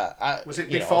heard of that. Was it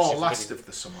before Last of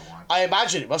the Summer Wine? I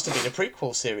imagine it must have been a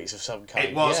prequel series of some kind.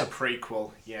 It was a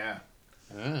prequel, yeah.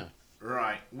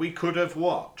 Right. We could have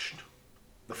watched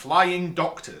The Flying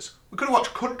Doctors. We could have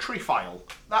watched Country File.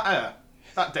 That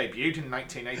debuted in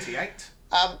 1988.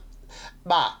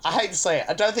 Matt, I hate to say it,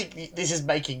 I don't think this is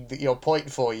making your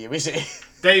point for you, is it?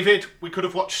 David, we could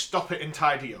have watched Stop It and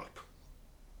Tidy Up.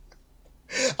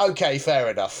 Okay, fair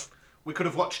enough. We could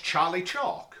have watched Charlie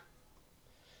Chalk.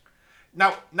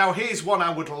 Now here's one I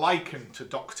would liken to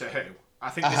Doctor Who. I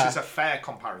think this is a fair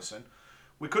comparison.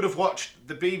 We could have watched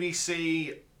the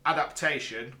BBC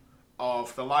adaptation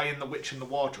of The Lion, the Witch and the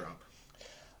Wardrobe.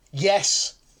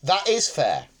 Yes, that is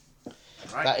fair.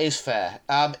 Right. That is fair.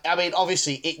 I mean,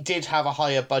 obviously, it did have a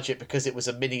higher budget because it was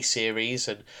a mini-series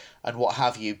and what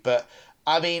have you, but,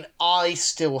 I mean, I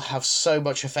still have so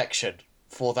much affection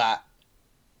for that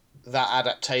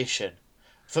adaptation.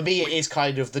 For me, it is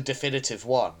kind of the definitive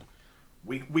one.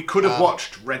 We could have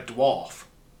watched Red Dwarf.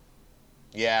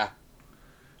 Yeah.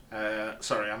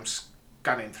 Sorry, I'm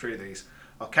scanning through these.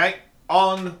 Okay.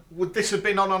 Would this have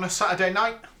been on a Saturday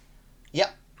night?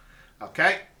 Yep.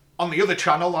 Okay. On the other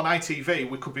channel, on ITV,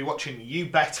 we could be watching You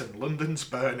Bet and London's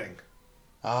Burning.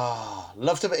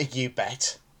 Loved a bit of You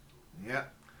Bet. Yeah.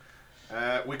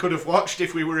 We could have watched,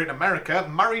 if we were in America,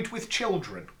 Married with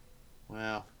Children.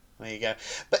 Well, there you go.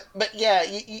 But yeah,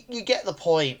 you get the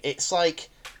point. It's like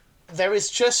there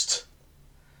is just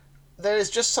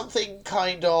something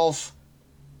kind of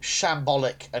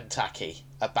shambolic and tacky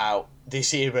about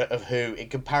this era of Who in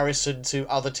comparison to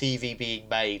other TV being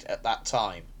made at that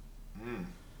time.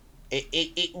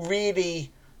 It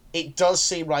really, it does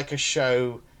seem like a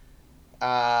show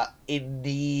in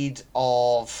need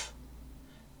of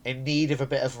a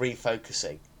bit of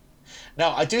refocusing.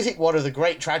 Now, I do think one of the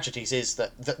great tragedies is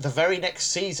that the very next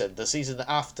season, the season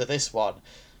after this one,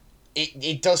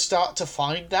 it does start to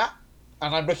find that,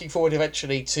 and I'm looking forward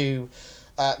eventually to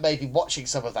maybe watching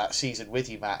some of that season with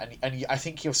you, Matt, and I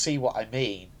think you'll see what I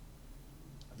mean.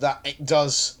 That it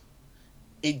does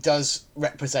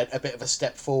represent a bit of a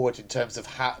step forward in terms of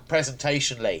how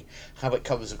presentationally how it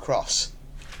comes across.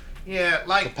 Yeah,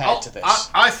 like compared to this.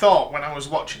 I thought when I was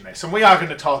watching this, and we are going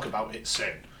to talk about it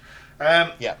soon.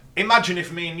 Yeah. Imagine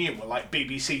if me and you were like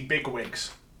BBC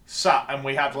bigwigs, sat and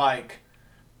we had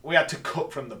to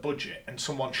cut from the budget, and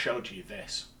someone showed you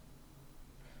this.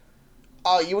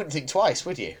 Oh, you wouldn't think twice,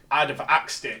 would you? I'd have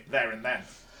axed it there and then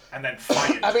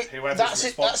fired I mean, whoever's that's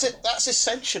responsible. it. That's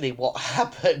essentially what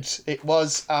happened. It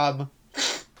was a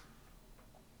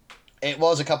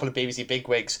couple of BBC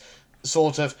bigwigs,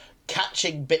 sort of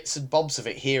catching bits and bobs of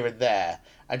it here and there,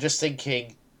 and just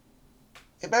thinking,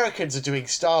 Americans are doing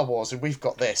Star Wars and we've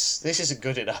got this. This isn't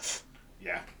good enough.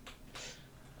 Yeah.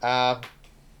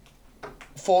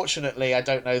 Fortunately, I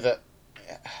don't know that.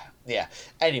 Yeah.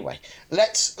 Anyway,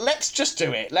 let's just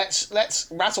do it.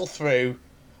 Let's rattle through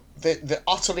the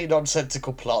utterly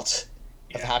nonsensical plot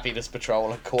of Happiness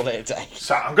Patrol and call it a day.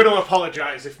 So I'm going to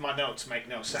apologise if my notes make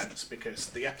no sense, because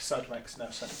the episode makes no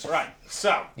sense. Right.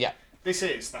 So. Yeah. This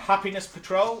is the Happiness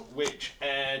Patrol, which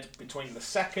aired between the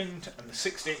 2nd and the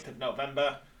 16th of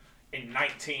November in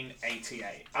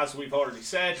 1988. As we've already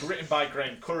said, written by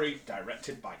Graham Curry,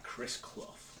 directed by Chris Clough.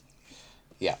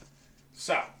 Yeah.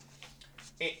 So,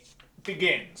 it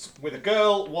begins with a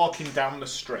girl walking down the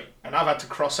street. And I've had to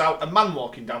cross out a man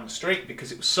walking down the street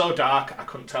because it was so dark I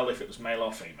couldn't tell if it was male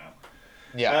or female.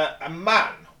 Yeah. A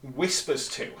man whispers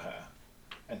to her,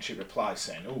 and she replies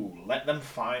saying, "Ooh, let them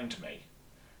find me.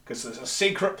 Because there's a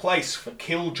secret place for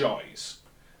killjoys.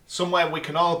 Somewhere we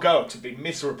can all go to be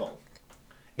miserable.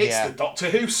 It's the Doctor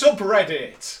Who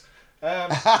subreddit."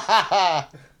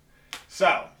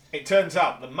 So, it turns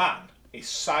out the man is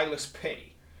Silas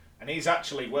P. And he's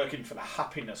actually working for the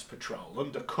Happiness Patrol,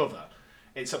 undercover.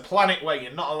 It's a planet where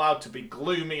you're not allowed to be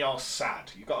gloomy or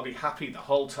sad. You've got to be happy the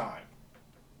whole time.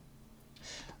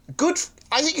 Good.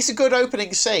 I think it's a good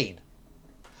opening scene.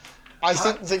 I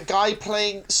think the guy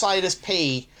playing Silas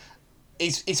P.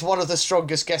 is one of the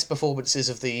strongest guest performances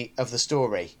of the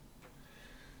story.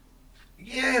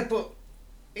 Yeah, but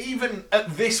even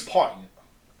at this point,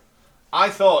 I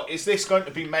thought, is this going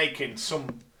to be making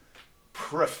some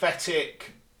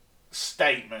prophetic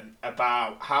statement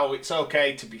about how it's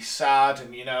okay to be sad,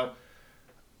 and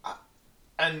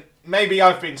and maybe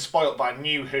I've been spoilt by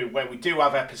New Who, where we do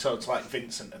have episodes like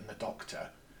Vincent and the Doctor.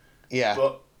 Yeah.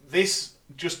 But this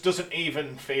just doesn't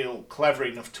even feel clever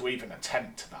enough to even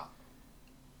attempt that.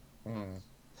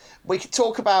 We could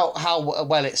talk about how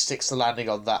well it sticks the landing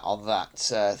on that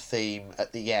theme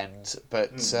at the end,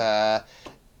 but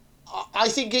I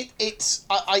think it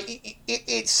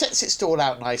sets its stall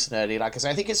out nice and early. Like I say,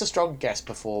 I think it's a strong guest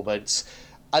performance.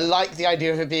 I like the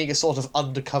idea of it being a sort of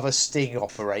undercover sting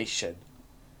operation.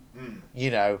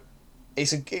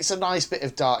 It's a nice bit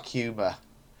of dark humour.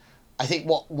 I think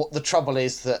what the trouble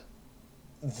is that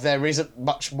there isn't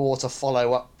much more to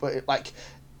follow up, but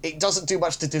it doesn't do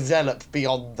much to develop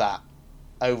beyond that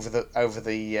over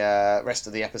the rest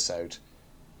of the episode.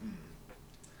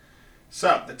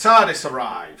 So, the TARDIS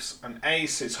arrives, and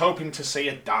Ace is hoping to see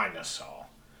a dinosaur.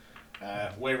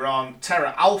 We're on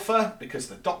Terra Alpha, because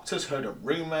the Doctor's heard a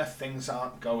rumour things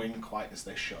aren't going quite as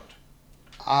they should.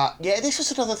 This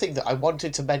was another thing that I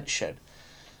wanted to mention.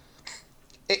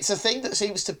 It's a thing that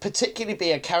seems to particularly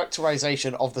be a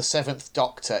characterisation of the Seventh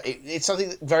Doctor. It's something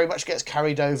that very much gets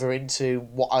carried over into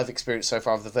what I've experienced so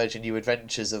far of the Virgin New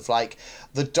Adventures, of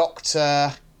the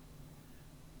Doctor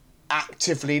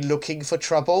actively looking for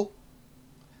trouble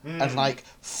and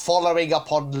following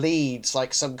up on leads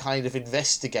like some kind of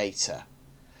investigator.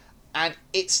 And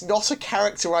it's not a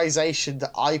characterisation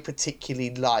that I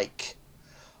particularly like.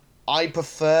 I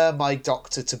prefer my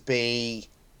Doctor to be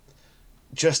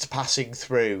just passing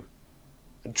through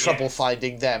and trouble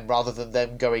finding them rather than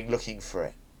them going looking for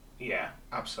it. Yeah,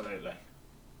 absolutely.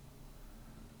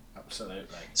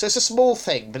 Absolutely. So it's a small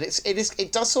thing, but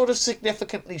it does sort of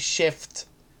significantly shift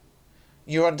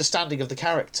your understanding of the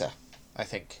character, I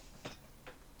think.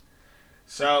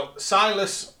 So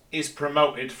Silas is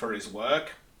promoted for his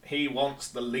work. He wants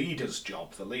the leader's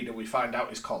job. The leader, we find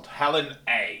out, is called Helen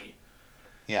A.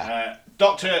 Yeah.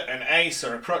 Doctor and Ace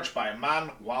are approached by a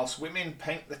man whilst women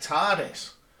paint the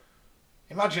TARDIS.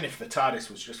 Imagine if the TARDIS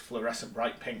was just fluorescent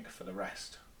bright pink for the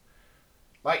rest.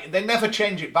 Like, they never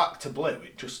change it back to blue.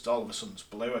 It just all of a sudden's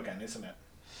blue again, isn't it?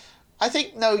 I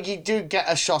think, no, you do get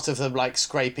a shot of them, like,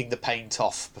 scraping the paint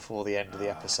off before the end of the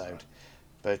episode.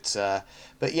 But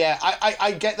yeah,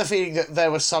 I get the feeling that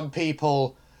there were some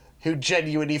people who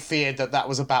genuinely feared that that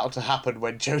was about to happen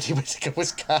when Jodie Whittaker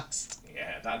was cast.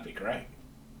 Yeah, that'd be great.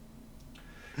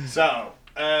 So,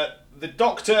 the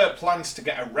Doctor plans to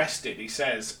get arrested. He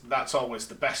says that's always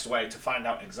the best way to find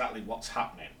out exactly what's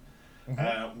happening.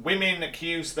 Women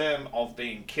accuse them of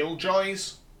being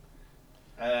killjoys.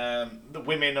 The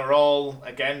women are all,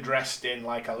 again, dressed in,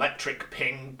 like, electric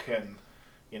pink, and,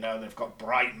 you know, they've got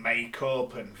bright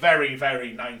makeup, and very,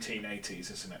 very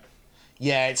 1980s, isn't it?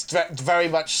 Yeah, it's very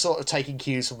much sort of taking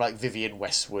cues from, like, Vivienne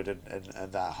Westwood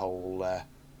and that whole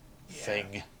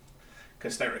thing.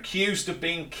 Because they're accused of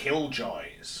being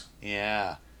killjoys.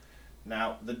 Yeah.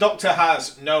 Now, the Doctor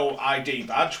has no ID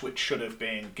badge, which should have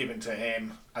been given to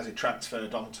him as he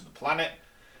transferred onto the planet.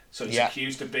 So he's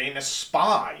accused of being a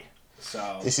spy.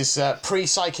 So this is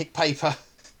pre-psychic paper.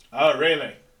 Oh,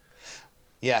 really?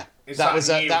 Yeah. Is that was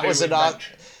an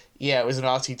invention? Yeah, it was an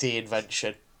RTD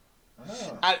invention.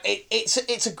 Oh. And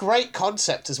it's a great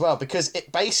concept as well, because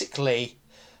it basically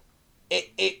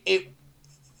it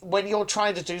when you're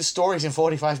trying to do stories in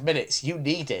 45 minutes, you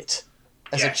need it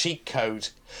as a cheat code.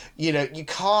 You know, you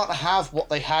can't have what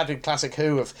they had in Classic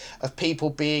Who of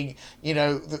people being, you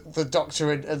know, the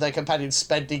Doctor and their companions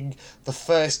spending the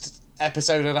first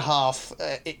episode and a half,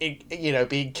 you know,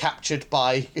 being captured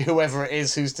by whoever it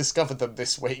is who's discovered them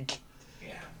this week.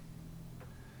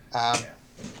 Yeah.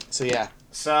 So, yeah.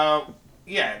 So,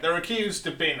 yeah, they're accused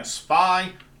of being a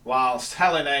spy, whilst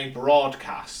Helena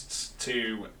broadcasts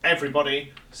to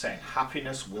everybody saying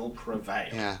happiness will prevail.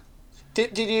 Yeah.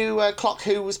 Did you clock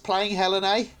who was playing Helen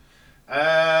A?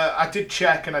 I did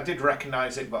check and I did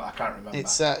recognise it, but I can't remember.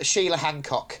 It's Sheila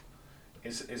Hancock.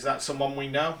 Is that someone we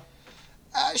know?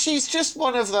 She's just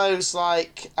one of those,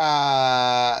 like,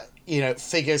 you know,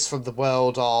 figures from the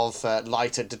world of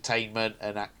light entertainment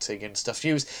and acting and stuff.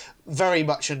 She was very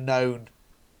much a known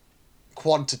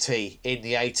quantity in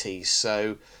the 80s,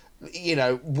 so, you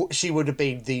know, she would have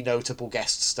been the notable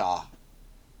guest star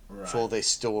for this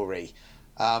story.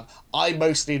 I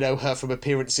mostly know her from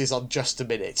appearances on Just a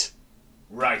Minute.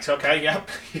 Right, okay, yep.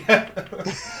 Yeah.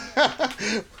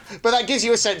 But that gives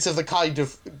you a sense of the kind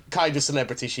of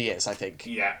celebrity she is, I think.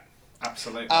 Yeah,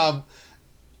 absolutely.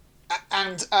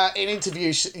 And in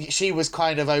interviews, she was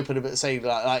kind of open about saying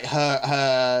like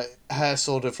her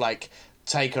sort of like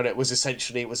take on it was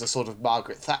essentially it was a sort of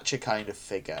Margaret Thatcher kind of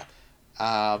figure,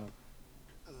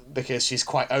 because she's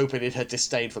quite open in her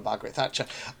disdain for Margaret Thatcher.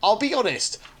 I'll be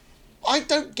honest, I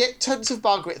don't get tons of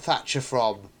Margaret Thatcher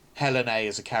from Helen A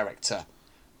as a character.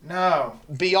 No.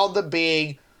 Beyond them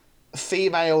being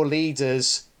female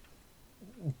leaders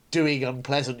doing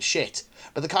unpleasant shit.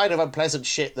 But the kind of unpleasant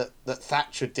shit that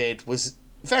Thatcher did was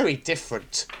very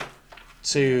different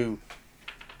to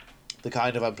the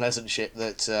kind of unpleasant shit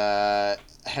that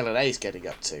Helen A's getting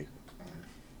up to.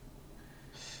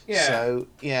 Yeah. So,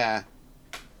 yeah.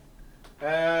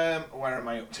 Where am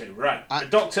I up to? Right. The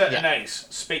Doctor and Ace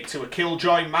speak to a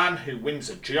killjoy man who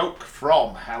wins a joke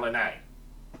from Helen A.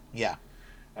 Yeah.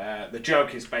 The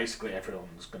joke is basically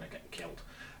everyone's going to get killed.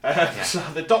 So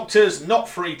the Doctor's not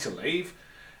free to leave,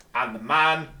 and the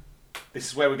man, this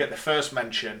is where we get the first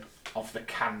mention of the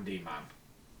Candy Man.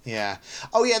 Yeah.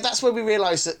 Oh, yeah, that's when we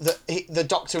realise that the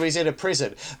Doctor is in a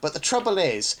prison. But the trouble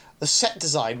is, the set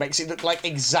design makes it look like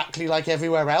exactly like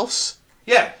everywhere else.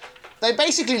 Yeah. They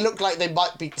basically look like they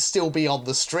might still be on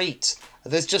the street.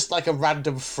 There's just like a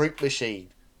random fruit machine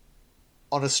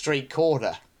on a street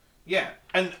corner. Yeah,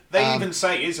 and they even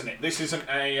say, isn't it? This isn't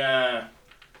a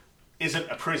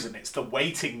prison. It's the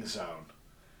waiting zone.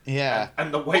 Yeah.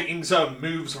 And the waiting zone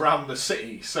moves around the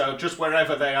city, so just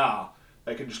wherever they are,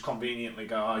 they can just conveniently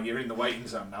go, "Oh, you're in the waiting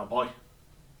zone now, boy."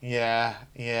 Yeah.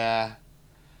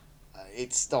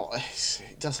 It's not.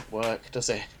 It doesn't work, does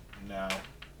it? No.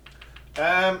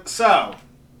 So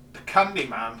the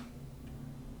Candyman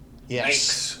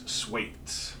makes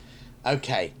sweets.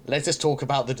 Okay, let's just talk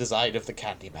about the design of the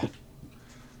Candyman.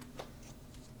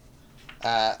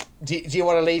 Do you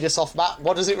want to lead us off, Matt?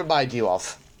 What does it remind you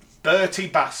of? Bertie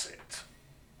Bassett.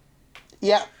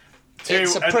 Yeah. To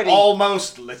an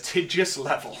almost litigious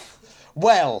level.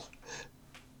 Well,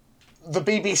 the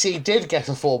BBC did get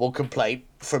a formal complaint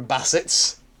from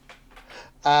Bassett's,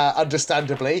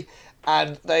 understandably,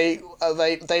 and they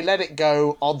let it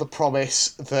go on the promise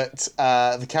that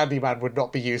the Candyman would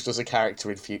not be used as a character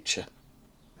in future.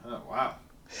 Oh, wow.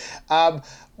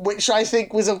 Which I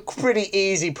think was a pretty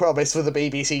easy promise for the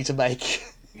BBC to make.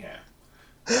 Yeah.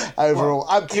 overall.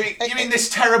 You mean this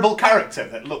terrible character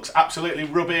that looks absolutely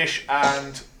rubbish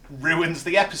and ruins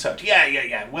the episode?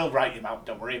 Yeah. We'll write him out.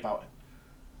 Don't worry about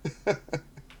it.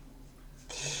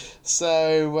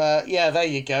 So yeah, there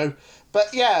you go.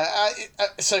 But yeah,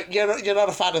 so you're not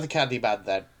a fan of the Candyman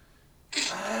then?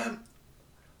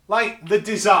 Like the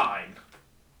design,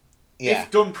 Yeah,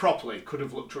 if done properly, could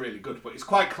have looked really good, but it's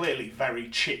quite clearly very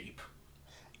cheap.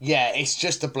 yeah. It's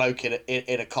just a bloke in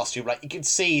a costume. Like you can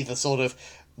see the sort of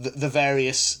the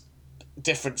various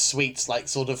different suites, like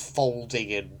sort of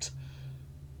folding and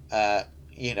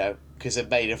because they're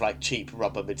made of like cheap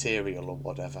rubber material or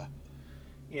whatever.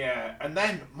 Yeah, and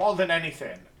then more than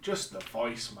anything, just the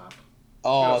voice, man.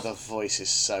 Oh, Yes. the voice is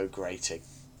so grating.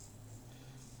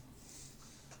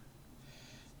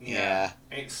 Yeah.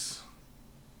 It's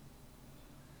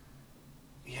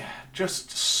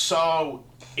just so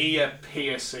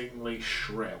ear-piercingly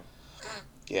shrill.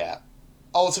 Yeah.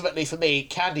 Ultimately, for me,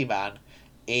 Candyman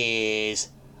is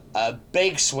a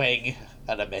big swing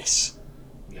and a miss.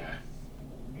 Yeah.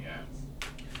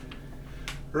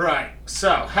 Right,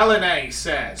 so Helen A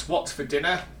says, "What's for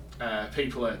dinner?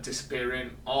 People are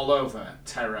disappearing all over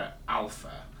Terra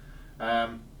Alpha.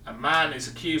 A man is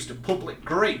accused of public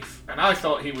grief, and I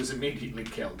thought he was immediately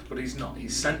killed, but he's not.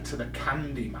 He's sent to the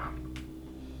Candyman.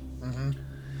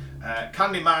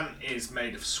 Candyman is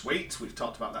made of sweets. We've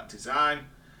talked about that design.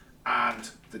 And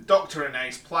the Doctor and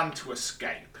Ace plan to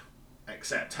escape,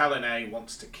 except Helen A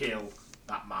wants to kill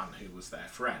that man who was their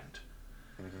friend.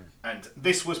 And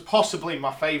this was possibly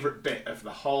my favourite bit of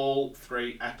the whole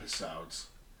 3 episodes,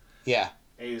 Yeah.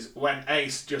 is when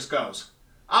Ace just goes,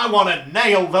 "I want to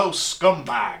nail those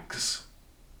scumbags."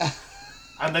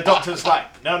 And the Doctor's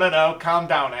like, no, calm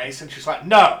down, Ace. And she's like,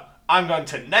 "No, I'm going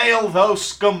to nail those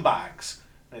scumbags."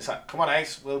 And it's like, "Come on,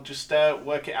 Ace, we'll just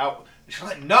work it out." And she's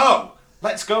like, "No,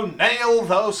 let's go nail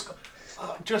those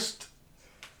just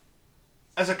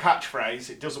as a catchphrase,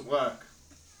 it doesn't work.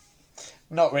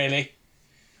 Not really.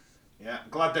 Yeah,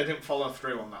 I'm glad they didn't follow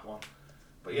through on that one.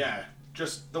 But yeah,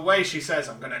 just the way she says,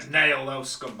 "I'm going to nail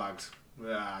those scumbags."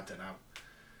 I don't know.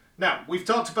 Now, we've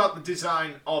talked about the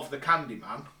design of the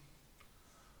Candyman.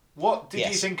 What did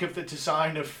you think of the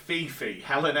design of Fifi,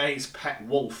 Helen A's pet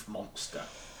wolf monster?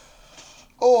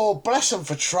 Oh, bless them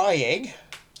for trying.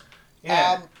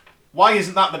 Yeah. Why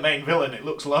isn't that the main villain? It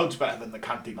looks loads better than the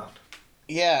Candyman.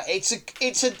 Yeah, it's a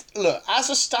look,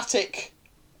 as a static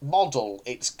model,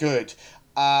 it's good.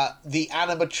 The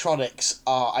animatronics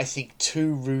are, I think,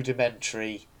 too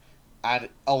rudimentary, and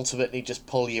ultimately just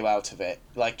pull you out of it.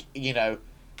 Like,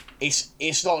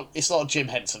 it's not Jim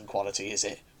Henson quality, is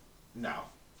it? No.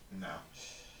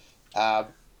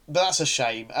 But that's a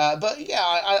shame. But yeah,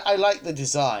 I like the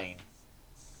design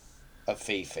of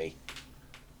Fifi.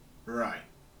 Right.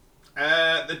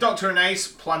 The Doctor and Ace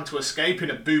plan to escape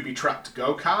in a booby-trapped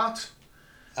go-kart.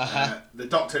 The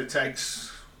Doctor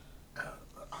takes...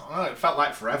 it felt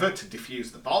like forever to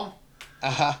defuse the bomb.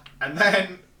 And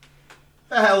then...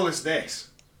 the hell was this?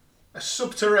 A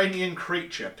subterranean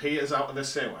creature peers out of the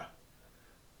sewer.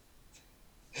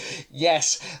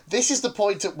 Yes, this is the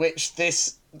point at which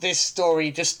this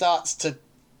story just starts to,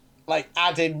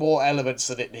 add in more elements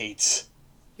than it needs.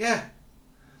 Yeah.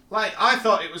 I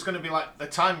thought it was going to be like the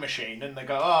Time Machine, and they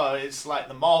go, "Oh, it's like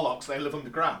the Morlocks, they live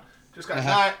underground." Just go,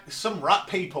 "Nah, there's some rat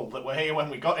people that were here when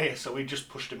we got here, so we just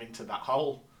pushed them into that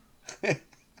hole."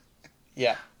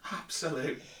 Yeah.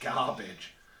 Absolute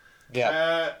garbage.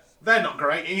 Yeah. They're not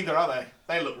great either, are they?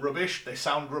 They look rubbish, they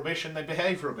sound rubbish, and they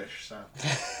behave rubbish, so...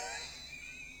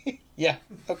 Yeah,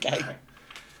 okay.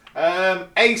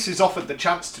 Ace is offered the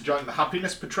chance to join the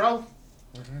Happiness Patrol.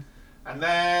 And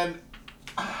then...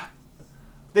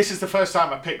 this is the first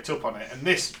time I picked up on it, and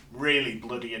this really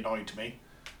bloody annoyed me.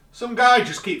 Some guy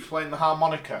just keeps playing the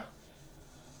harmonica.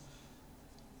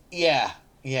 Yeah.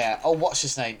 Oh, what's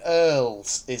his name?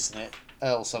 Earl's, isn't it?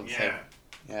 Earl something.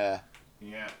 Yeah.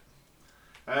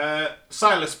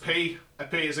 Silas P.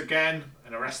 appears again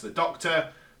and arrests the Doctor,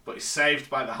 but is saved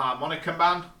by the harmonica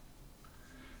man.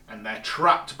 And they're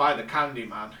trapped by the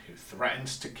Candyman, who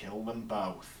threatens to kill them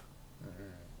both.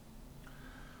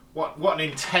 What an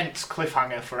intense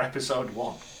cliffhanger for episode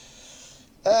 1.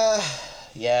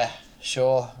 Yeah,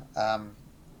 sure.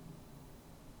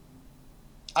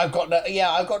 I've got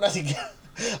nothing.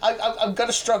 I'm going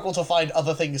to struggle to find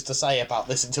other things to say about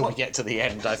this until we get to the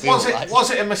end. I feel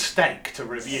Was it a mistake to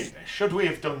review this? Should we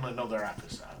have done another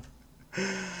episode?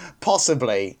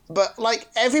 Possibly, but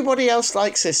everybody else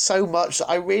likes this so much that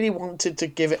I really wanted to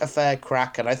give it a fair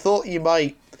crack, and I thought you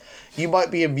might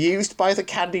be amused by the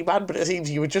Candyman, but it seems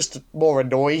you were just more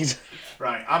annoyed.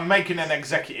 Right, I'm making an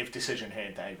executive decision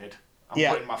here, David.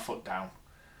 I'm putting my foot down.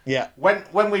 Yeah.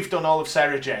 When we've done all of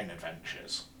Sarah Jane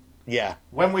Adventures, Yeah.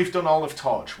 when we've done all of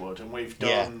Torchwood, and we've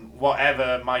done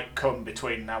whatever might come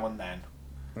between now and then,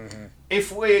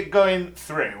 if we're going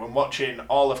through and watching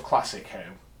all of Classic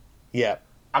Who, Yeah.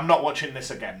 I'm not watching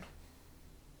this again.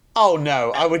 Oh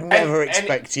no, I would never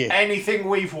expect you. Anything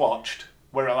we've watched,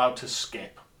 we're allowed to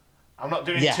skip. I'm not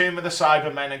doing Tomb of the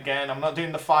Cybermen again. I'm not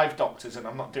doing the Five Doctors, and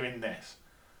I'm not doing this.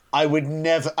 I would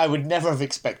never have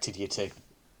expected you to.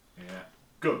 Yeah.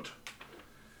 Good.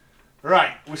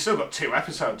 Right, we've still got 2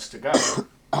 episodes to go.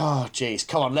 Oh, jeez.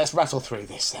 Come on, let's rattle through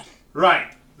this then.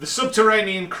 Right. The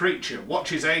subterranean creature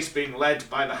watches Ace being led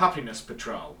by the Happiness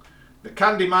Patrol. The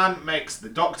Candyman makes the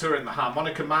Doctor and the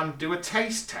Harmonica Man do a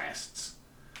taste tests.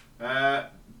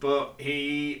 But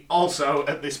he also,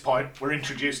 at this point, we're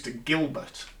introduced to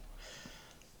Gilbert.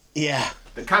 Yeah.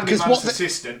 The Candyman's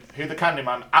assistant, who the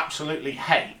Candyman absolutely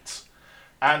hates.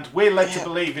 And we're led to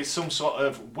believe is some sort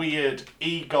of weird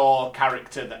Igor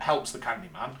character that helps the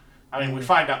Candyman. I mean, we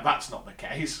find out that's not the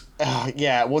case.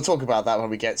 Yeah, we'll talk about that when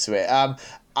we get to it.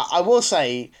 I will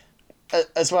say,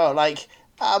 as well, like,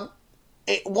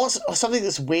 something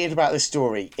that's weird about this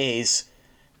story is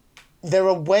there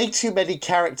are way too many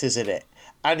characters in it,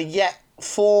 and yet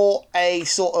for a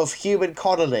sort of human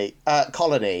colony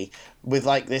with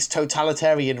like this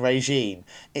totalitarian regime,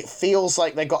 it feels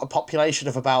like they got a population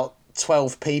of about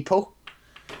 12 people.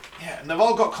 Yeah, and they've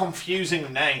all got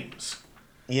confusing names.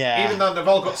 Yeah. Even though they've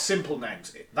all got simple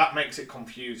names, that makes it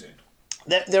confusing.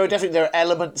 There are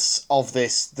elements of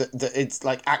this that it's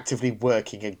like actively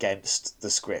working against the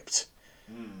script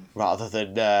rather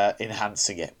than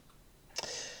enhancing it.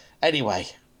 Anyway.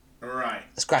 Right.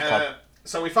 Let's crack on.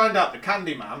 So we find out the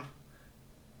Candyman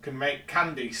can make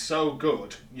candy so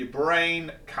good your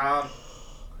brain can't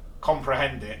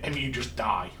comprehend it and you just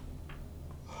die.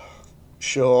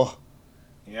 Sure.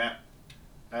 Yeah.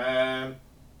 I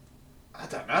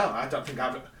don't know. I don't think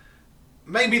I've...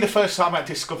 Maybe the first time I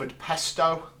discovered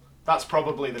pesto. That's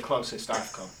probably the closest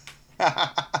I've come.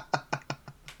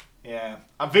 Yeah.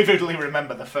 I vividly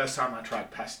remember the first time I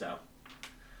tried pesto.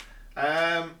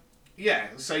 Yeah,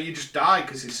 so you just die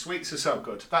because his sweets are so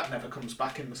good. That never comes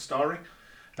back in the story.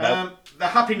 Nope. The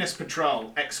Happiness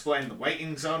Patrol explain the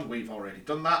waiting zone. We've already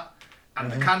done that.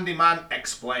 And the Candyman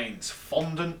explains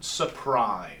fondant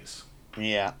surprise.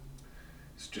 Yeah.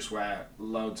 It's just where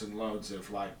loads and loads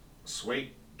of, like,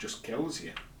 sweet just kills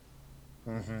you.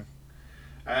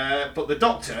 But the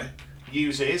Doctor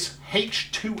uses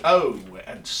H2O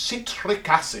and citric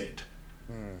acid.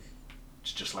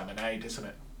 It's just lemonade, isn't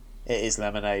it? It is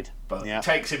lemonade. But it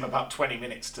takes him about 20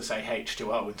 minutes to say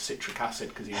H2O and citric acid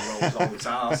because he rolls all his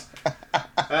R's.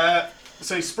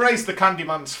 So he sprays the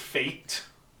Candyman's feet,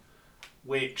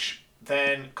 which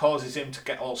then causes him to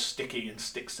get all sticky and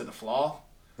sticks to the floor.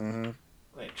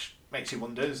 Which makes you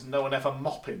wonder, is no one ever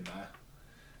mopping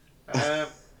there?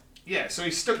 Yeah, so he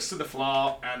sticks to the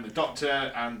floor and the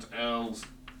Doctor and Earls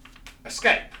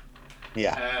escape.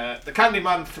 Yeah. The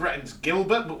Candyman threatens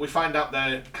Gilbert, but we find out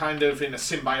they're kind of in a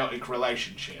symbiotic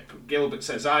relationship. Gilbert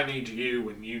says, I need you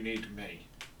and you need me.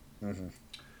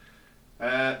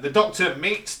 The Doctor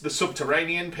meets the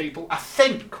subterranean people. I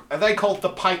think, are they called the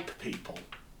Pipe People?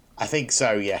 I think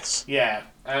so, yes. Yeah.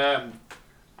 I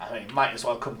mean, might as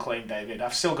well come clean, David.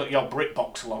 I've still got your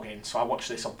BritBox login, so I watched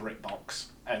this on BritBox.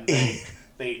 And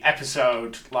the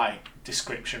episode, like,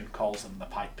 description calls them the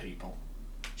Pipe People.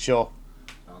 Sure.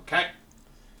 Okay.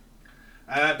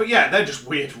 But yeah, they're just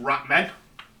weird rat men.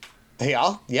 They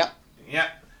are, yep. Yeah.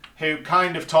 Who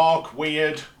kind of talk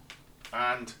weird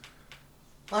and,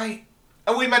 like,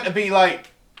 are we meant to be,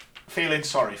 like, feeling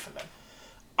sorry for them?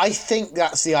 I think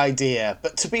that's the idea,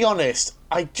 but to be honest,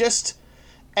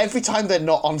 every time they're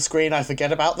not on screen, I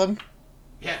forget about them.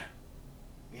 Yeah.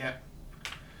 Yeah.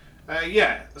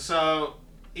 Yeah, so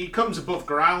he comes above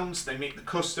grounds, they meet the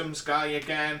customs guy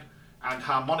again, and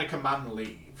Harmonica Man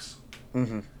leaves.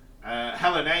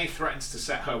 Helen A threatens to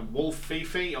set her wolf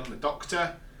Fifi on the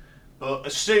Doctor, but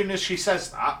as soon as she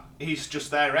says that, he's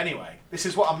just there anyway. This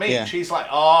is what I mean. Yeah. She's like,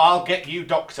 oh, I'll get you,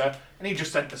 Doctor, and he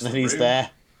just enters the room. And he's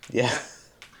there. Yeah.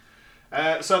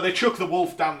 So they chuck the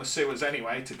wolf down the sewers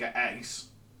anyway to get Ace.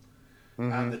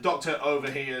 And the Doctor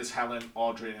overhears Helen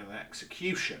ordering an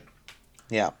execution.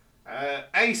 Yeah.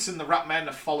 Ace and the rat men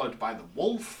are followed by the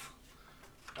wolf.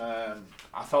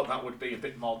 I thought that would be a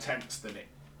bit more tense than it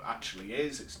actually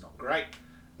is. It's not great.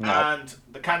 No. And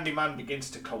the Candyman begins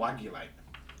to coagulate.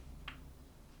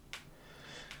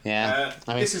 Yeah.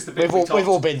 I mean, this is the bit we've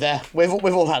all been there. We've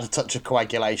all had a touch of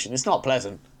coagulation. It's not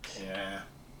pleasant. Yeah.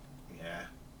 Yeah.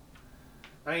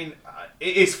 I mean,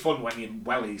 it is fun when your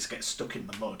wellies get stuck in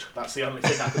the mud. That's the only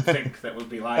thing I could think that would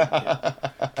be like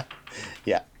it.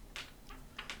 Yeah.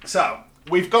 So,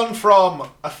 we've gone from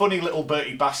a funny little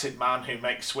Bertie Bassett man who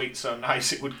makes sweets so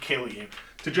nice it would kill you,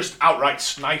 to just outright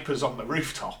snipers on the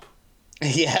rooftop.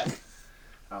 Yeah.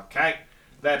 Okay.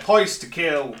 They're poised to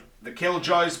kill the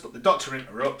Killjoys, but the Doctor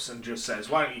interrupts and just says,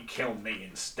 why don't you kill me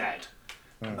instead?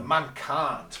 And the man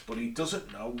can't, but he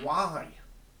doesn't know why.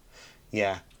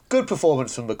 Yeah. Good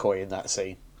performance from McCoy in that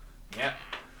scene. Yeah.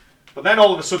 But then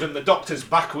all of a sudden the Doctor's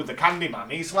back with the Candyman.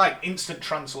 He's like instant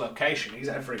translocation. He's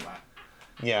everywhere.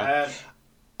 Yeah.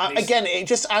 Again, it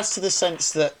just adds to the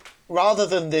sense that rather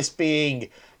than this being,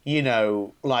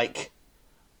 like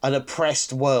an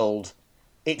oppressed world,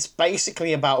 it's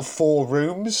basically about 4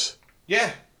 rooms.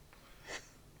 Yeah.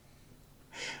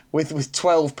 With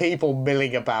 12 people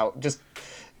milling about. Just,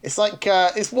 it's like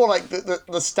it's more like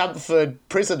the Stanford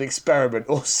prison experiment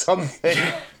or something.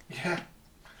 Yeah.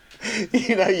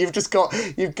 You've got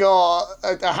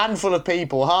a handful of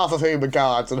people, half of whom are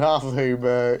guards and half of whom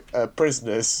are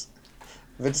prisoners.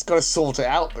 They've just got to sort it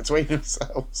out between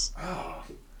themselves. Oh,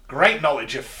 great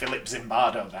knowledge of Philip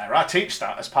Zimbardo there. I teach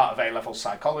that as part of A-level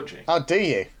psychology. Oh, do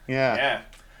you? Yeah. Yeah.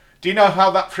 Do you know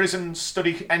how that prison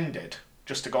study ended?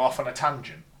 Just to go off on a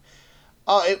tangent.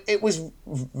 Oh, it was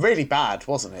really bad,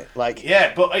 wasn't it? Like,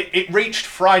 yeah, but it reached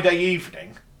Friday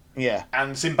evening. Yeah.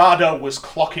 And Zimbardo was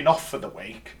clocking off for the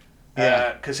week.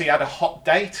 Yeah. Because he had a hot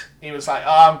date. He was like,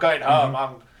 I'm going home.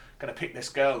 I'm going to pick this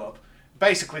girl up.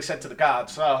 Basically said to the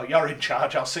guards, oh, you're in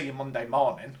charge. I'll see you Monday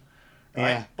morning. Right?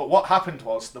 Yeah. But what happened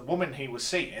was the woman he was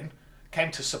seeing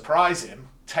came to surprise him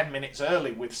 10 minutes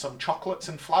early with some chocolates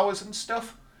and flowers and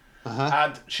stuff.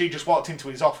 And she just walked into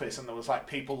his office and there was like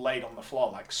people laid on the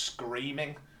floor like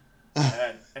screaming.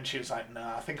 And she was like, no,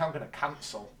 I think I'm going to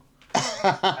cancel.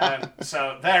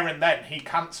 So there and then he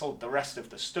cancelled the rest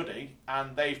of the study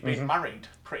and they've been married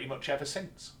pretty much ever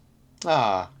since.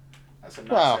 Ah. That's a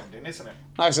nice ending, isn't it?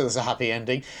 Nice that there's a happy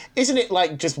ending. Isn't it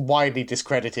like just widely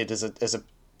discredited as a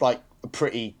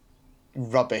pretty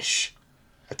rubbish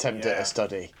attempt at a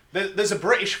study? There's a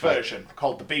British version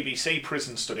called the BBC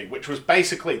Prison Study, which was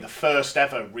basically the first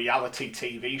ever reality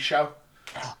TV show.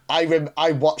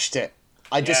 I watched it.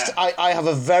 I have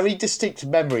a very distinct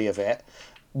memory of it,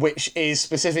 which is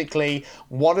specifically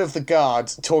one of the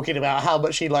guards talking about how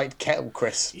much he liked kettle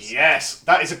crisps. Yes,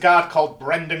 that is a guard called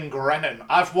Brendan Grennan.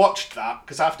 I've watched that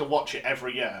because I have to watch it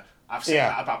every year. I've seen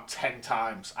that about 10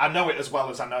 times. I know it as well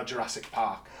as I know Jurassic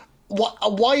Park.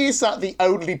 Why is that the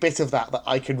only bit of that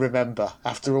I can remember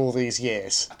after all these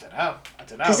years? I don't know.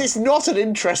 Because it's not an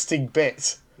interesting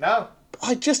bit. No.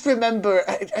 I just remember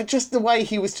just the way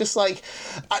he was just like...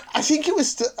 I think it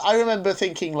was... I remember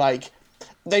thinking, like,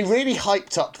 they really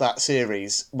hyped up that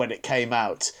series when it came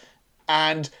out,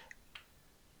 and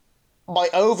my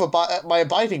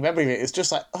abiding memory of it is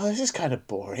just like, oh, this is kind of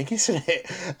boring, isn't it?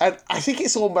 And I think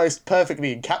it's almost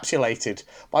perfectly encapsulated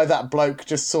by that bloke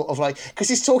just sort of like... Because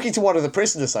he's talking to one of the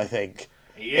prisoners, I think.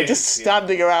 He They're is, just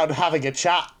standing around having a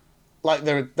chat like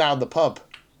they're down the pub.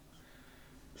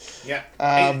 Yeah.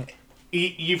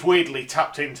 You've weirdly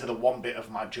tapped into the one bit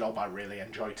of my job I really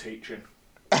enjoy teaching.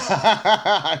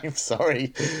 I'm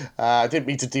sorry. I didn't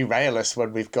mean to derail us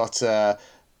when we've got a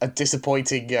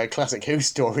disappointing Classic Who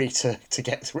story to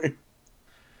get through.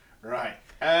 Right.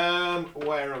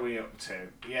 Where are we up to?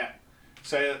 Yeah.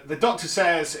 So the Doctor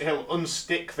says he'll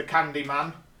unstick the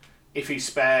Candyman if he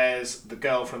spares the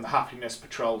girl from the Happiness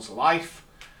Patrol's life.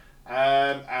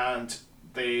 And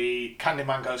the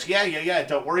Candyman goes, yeah,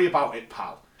 don't worry about it,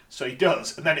 pal. So he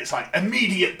does. And then it's like,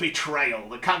 immediate betrayal.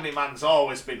 The Candyman's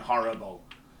always been horrible.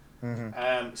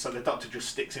 So the Doctor just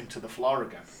sticks him to the floor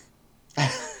again.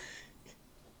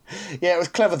 Yeah, it was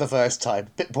clever the first time.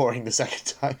 Bit boring the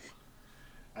second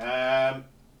time.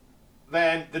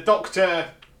 Then the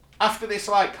Doctor, after this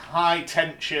like high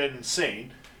tension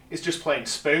scene, is just playing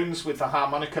spoons with the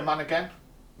harmonica man again.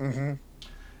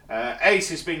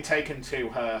 Ace is being taken to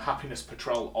her Happiness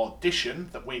Patrol audition,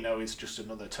 that we know is just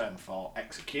another term for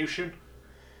execution.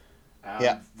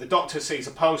 The Doctor sees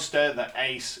a poster that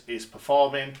Ace is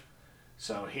performing,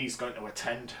 so he's going to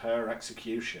attend her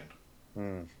execution.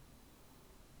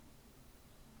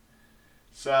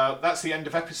 So that's the end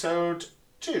of episode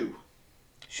 2.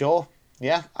 Sure,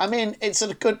 yeah. I mean, it's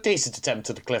a good, decent attempt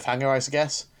at a cliffhanger, I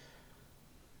guess.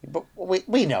 But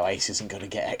we know Ace isn't going to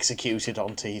get executed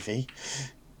on TV.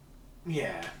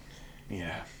 Yeah.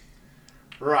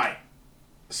 Right.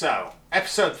 So,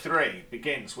 episode 3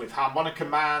 begins with Harmonica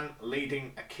Man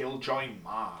leading a Killjoy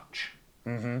march.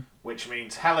 Which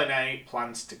means Helen A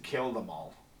plans to kill them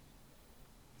all.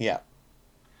 Yeah.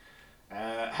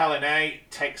 Helen A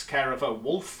takes care of a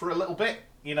wolf for a little bit.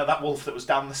 You know, that wolf that was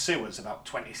down the sewers about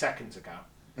 20 seconds ago.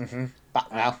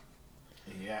 Back now.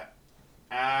 Yeah.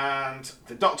 And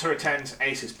the Doctor attends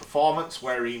Ace's performance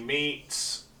where he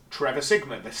meets Trevor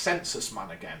Sigma, the census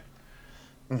man again.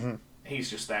 Mm-hmm. He's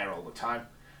just there all the time.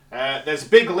 There's a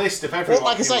big list of everyone.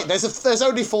 Well, like I say, there's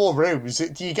only 4 rooms.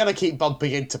 You're going to keep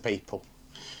bumping into people.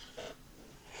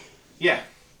 Yeah.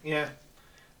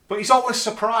 But he's always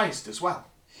surprised as well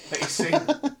that he's seen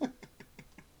them.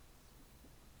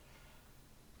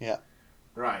 Yeah.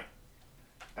 Right.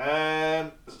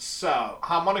 So,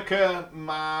 Harmonica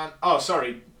Man... Oh,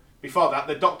 sorry. Before that,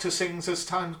 the Doctor sings as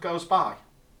time goes by.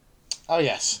 Oh,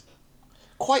 yes.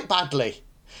 Quite badly.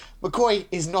 McCoy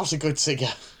is not a good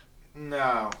singer.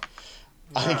 No.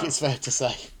 I think it's fair to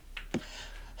say.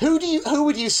 Who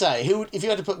would you say, if you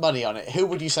had to put money on it, who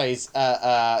would you say is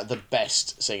the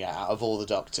best singer out of all the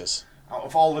Doctors? Out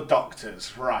of all the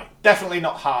Doctors, right. Definitely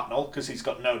not Hartnell, because he's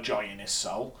got no joy in his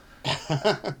soul.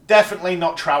 Definitely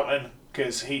not Troughton,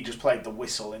 because he just played the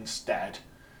whistle instead.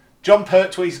 John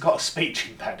Pertwee's got a speech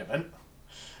impediment.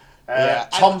 Yeah,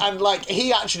 Tom... and like,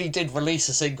 he actually did release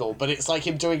a single, but it's like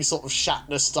him doing sort of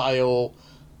Shatner-style,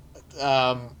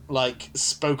 like,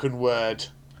 spoken word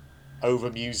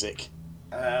over music.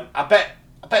 I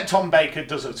bet Tom Baker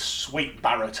does a sweet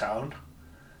baritone.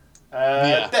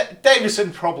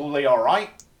 Davison probably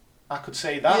alright. I could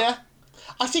say that. Yeah.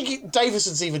 I think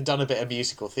Davison's even done a bit of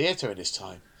musical theatre in his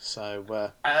time.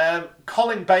 So.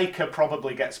 Colin Baker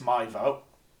probably gets my vote.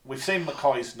 We've seen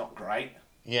McCoy's not great.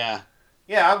 Yeah.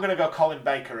 Yeah, I'm going to go Colin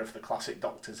Baker if the classic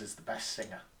Doctors is the best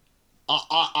singer.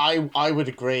 I would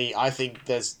agree. I think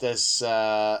there's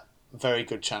a very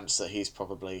good chance that he's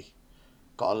probably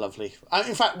got a lovely...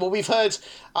 In fact, well, we've heard...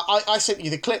 I sent you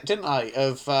the clip, didn't I,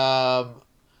 of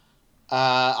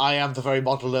I am the very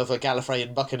model of a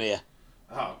Gallifreyan Buccaneer.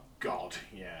 Oh, God,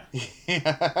 yeah.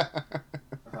 Yeah.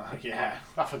 Yeah,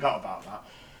 I forgot about that.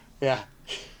 Yeah.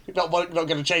 Not going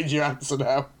to change your answer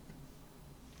now.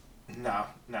 No.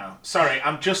 Sorry,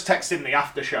 I'm just texting the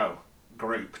after show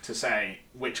group to say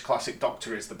which classic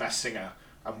Doctor is the best singer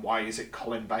and why is it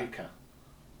Colin Baker.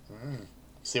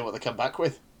 See what they come back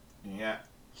with. Yeah.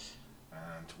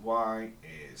 And why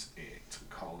is it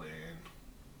Colin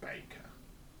Baker?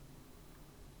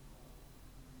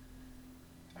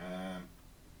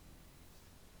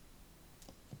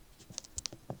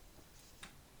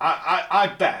 I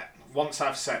bet once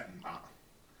I've said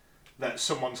that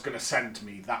someone's going to send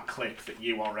me that clip that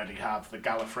you already have, the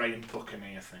Gallifreyan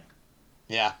Buccaneer thing.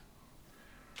 Yeah.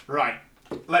 Right,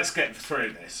 let's get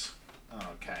through this.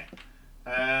 Okay.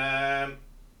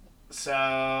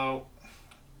 So,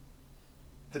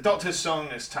 the Doctor's sung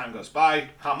as time goes by,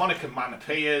 Harmonica Man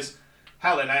appears,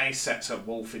 Helen A sets her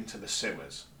wolf into the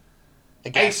sewers.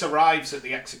 Again. Ace arrives at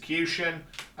the execution,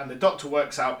 and the Doctor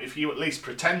works out if you at least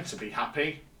pretend to be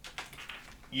happy,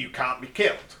 you can't be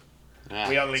killed. Yeah,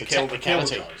 we only kill the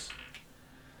killjoys.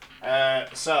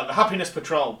 So the Happiness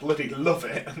Patrol bloody love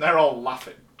it, and they're all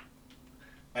laughing.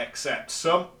 Except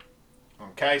some.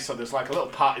 Okay, so there's like a little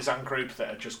partisan group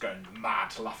that are just going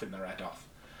mad, laughing their head off.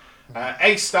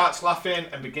 Ace starts laughing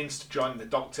and begins to join the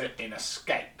Doctor in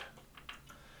escape.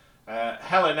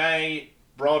 Helen A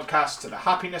broadcasts to the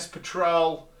Happiness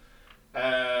Patrol.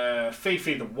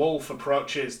 Fifi the Wolf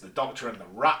approaches the Doctor and the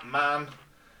Rat Man.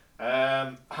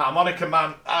 Harmonica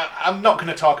Man. I'm not going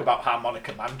to talk about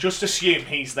Harmonica Man. Just assume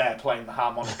he's there playing the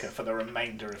harmonica for the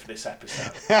remainder of this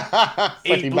episode.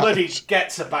 He bloody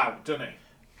gets about, doesn't he?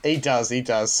 He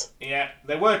does. Yeah,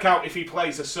 they work out if he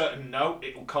plays a certain note,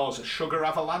 it will cause a sugar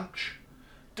avalanche.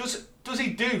 Does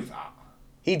he do that?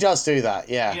 He does do that,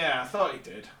 yeah. Yeah, I thought he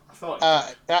did.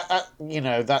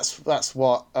 That's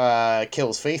what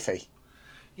kills Fifi.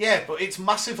 Yeah, but it's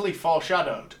massively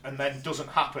foreshadowed and then doesn't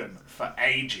happen for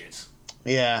ages.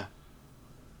 Yeah.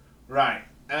 Right.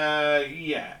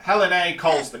 Yeah. Helen A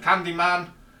calls the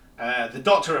Candyman. The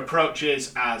Doctor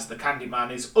approaches as the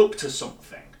Candyman is up to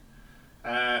something.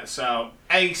 So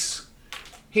Ace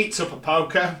heats up a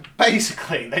poker.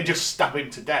 Basically, they just stab him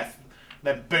to death,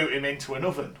 then boot him into an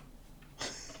oven.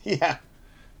 Yeah.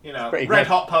 You know, red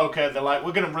hot poker, they're like,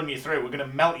 we're going to run you through, we're going to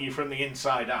melt you from the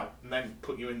inside out, and then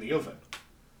put you in the oven.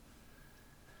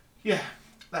 Yeah,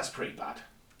 that's pretty bad.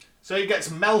 So he gets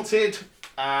melted,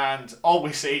 and all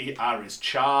we see are his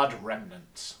charred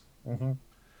remnants. Mm-hmm.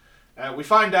 We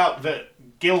find out that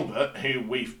Gilbert, who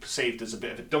we've perceived as a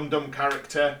bit of a dum-dum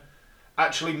character,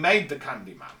 actually made the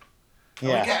Candyman. And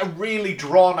we get a really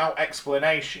drawn-out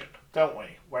explanation, don't we?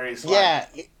 Where he's like... Yeah,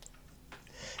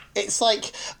 it's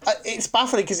like... it's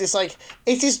baffling, because it's like,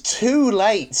 it is too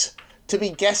late to be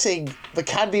guessing the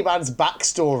Candyman's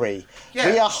backstory.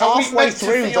 Yeah, we are halfway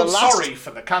through the last... sorry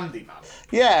for the Candyman.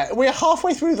 Yeah, we're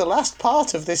halfway through the last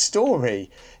part of this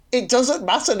story. It doesn't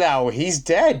matter now, he's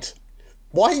dead.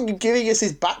 Why are you giving us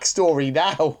his backstory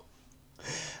now?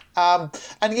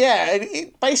 And yeah,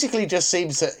 it basically just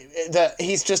seems that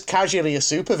he's just casually a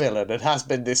supervillain and has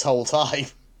been this whole time.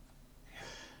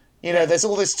 You know, there's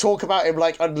all this talk about him,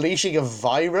 like, unleashing a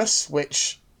virus,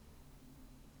 which,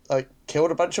 like,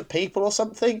 killed a bunch of people or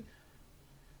something.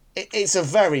 It's a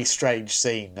very strange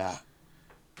scene, that.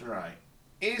 Right.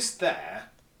 Is there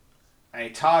a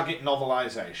Target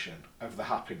novelisation of the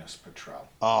Happiness Patrol?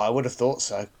 Oh, I would have thought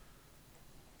so.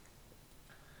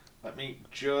 Let me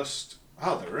just...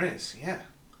 Oh, there is, yeah.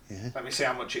 Yeah. Let me see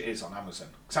how much it is on Amazon.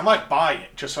 Because I might buy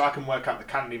it, just so I can work out the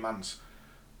Candyman's...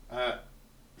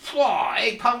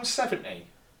 £8.70?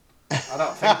 I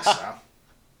don't think so.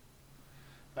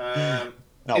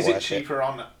 Not is it worth cheaper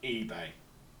on eBay?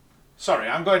 Sorry,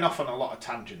 I'm going off on a lot of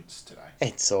tangents today.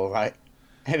 It's all right.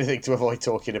 Anything to avoid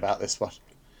talking about this one.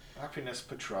 Happiness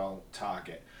Patrol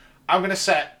Target. I'm going to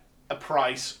set a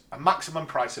price, a maximum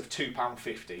price of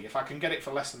 £2.50. If I can get it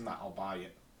for less than that, I'll buy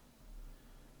it.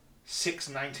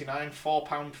 $6.99,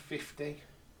 £4.50.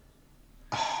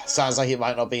 Sounds like it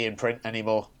might not be in print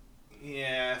anymore.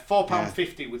 Yeah,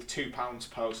 £4.50 with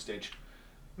 £2 postage.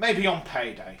 Maybe on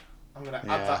payday. I'm going to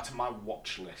add that to my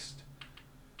watch list.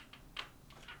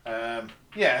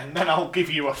 Yeah, and then I'll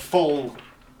give you a full...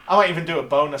 I might even do a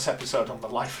bonus episode on the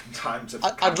life and times of...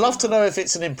 I'd love to know if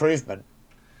it's an improvement.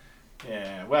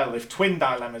 Yeah, well, if Twin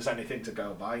Dilemma's anything to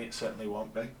go by, it certainly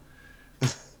won't be.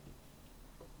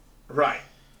 Right.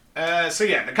 So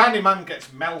yeah, the Candyman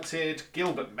gets melted,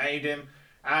 Gilbert made him,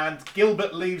 and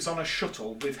Gilbert leaves on a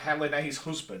shuttle with Helen A's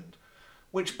husband.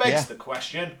 Which begs the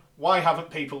question, why haven't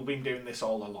people been doing this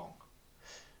all along?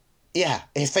 Yeah,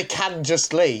 if they can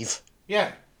just leave.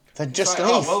 Yeah. Then just like,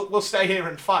 leave. Oh, well, we'll stay here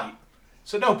and fight.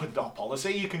 It's an open door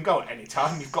policy. You can go at any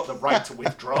time. You've got the right to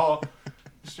withdraw.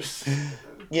 It's just...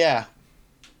 Yeah.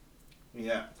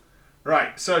 Yeah.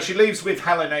 Right, so she leaves with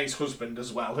Helen A's husband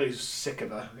as well, who's sick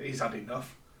of her. He's had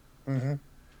enough. Mm-hmm.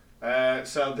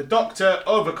 So the Doctor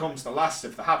overcomes the last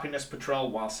of the Happiness Patrol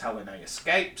whilst Helen A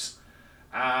escapes.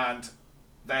 And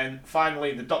then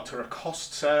finally the Doctor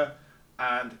accosts her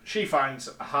and she finds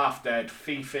a half-dead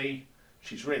Fifi.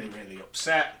 She's really, really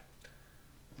upset.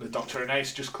 The Doctor and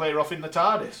Ace just clear off in the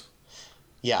TARDIS.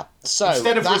 Yeah. So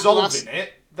instead of resolving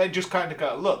it, they just kind of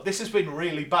go, look, this has been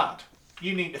really bad.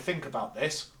 You need to think about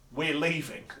this. We're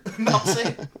leaving. And that's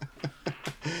it.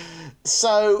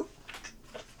 So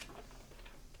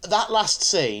that last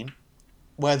scene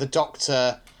where the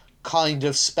Doctor kind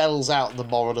of spells out the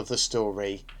moral of the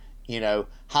story, you know,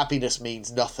 happiness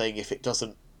means nothing if it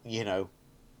doesn't, you know,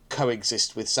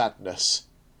 coexist with sadness.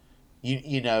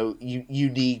 You know, you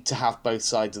need to have both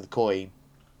sides of the coin.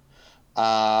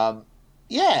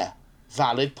 Yeah,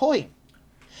 valid point.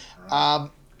 Right.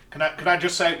 Can I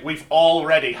just say, we've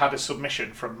already had a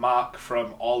submission from Mark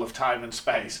from All of Time and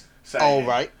Space saying, oh,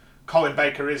 right. Colin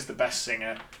Baker is the best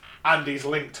singer, and he's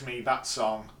linked me that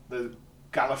song, the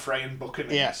Gallifreyan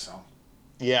Buccaneers song.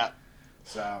 Yeah.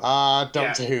 So,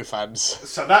 Doctor Who fans.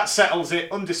 So that settles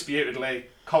it undisputedly.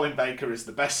 Colin Baker is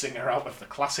the best singer out of the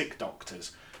classic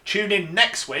Doctors. Tune in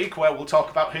next week where we'll talk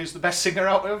about who's the best singer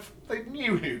out of the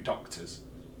new Who Doctors.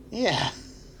 Yeah.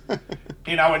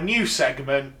 In our new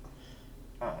segment,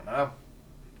 I don't know,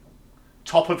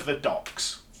 Top of the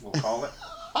Docks, we'll call it.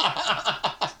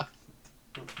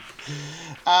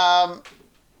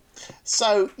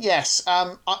 So yes,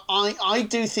 I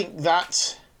do think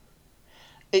that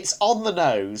it's on the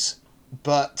nose,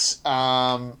 but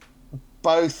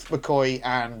both McCoy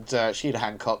and Sheila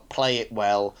Hancock play it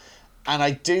well, and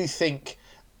I do think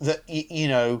that you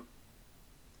know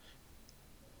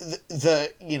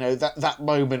that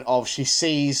moment of she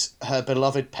sees her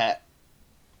beloved pet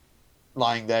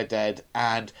lying there dead,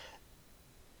 and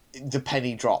the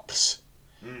penny drops,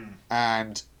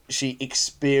 and she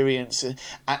experiences,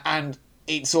 and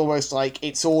it's almost like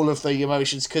it's all of the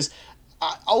emotions, because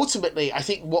ultimately I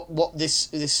think what this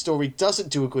story doesn't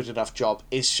do a good enough job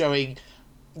is showing,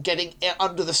 getting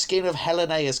under the skin of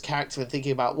Helen Aya's character and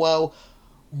thinking about, well,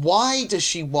 why does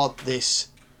she want this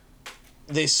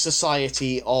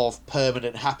society of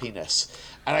permanent happiness?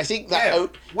 And I think that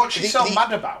what's she so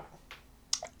mad about?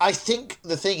 I think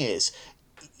the thing is,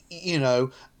 you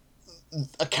know,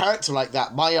 a character like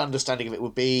that, my understanding of it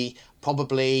would be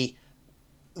probably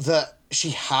that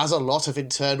she has a lot of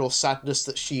internal sadness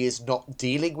that she is not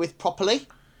dealing with properly.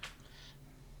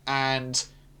 And,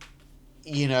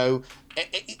 you know,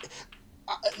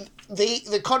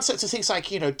 the concept of things like,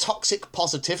 you know, toxic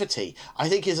positivity, I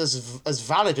think is as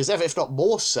valid as ever, if not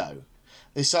more so.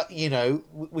 This, you know,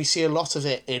 we see a lot of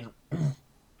it in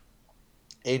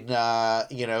you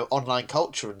know, online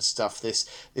culture and stuff.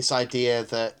 This idea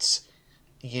that,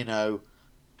 you know,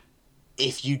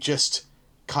 if you just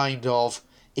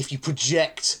if you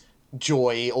project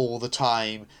joy all the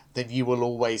time, then you will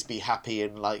always be happy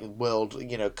and like world,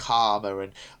 karma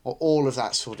and all of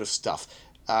that sort of stuff.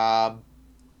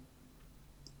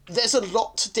 There's a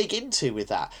lot to dig into with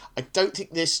that. I don't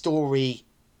think this story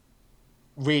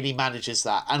really manages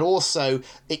that, and also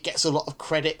it gets a lot of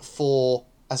credit for,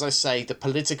 as I say, the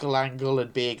political angle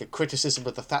and being a criticism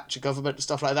of the Thatcher government and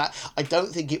stuff like that. I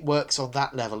don't think it works on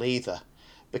that level either,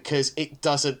 because it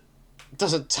doesn't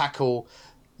tackle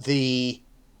the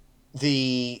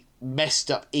messed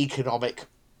up economic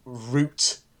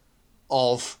root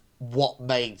of what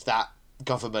made that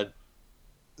government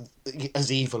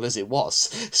as evil as it was.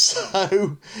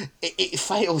 So it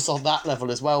fails on that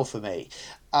level as well for me.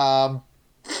 But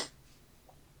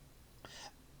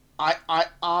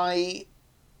I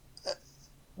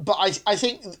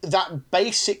think that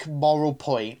basic moral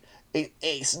point,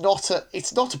 it's not a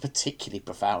particularly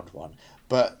profound one,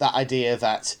 but that idea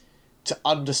that to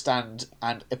understand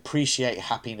and appreciate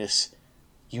happiness,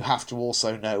 you have to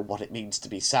also know what it means to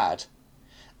be sad,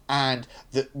 and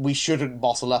that we shouldn't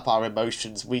bottle up our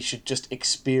emotions. We should just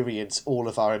experience all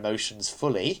of our emotions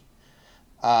fully.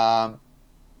 I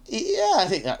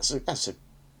think that's a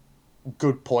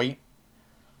good point.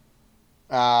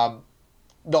 Not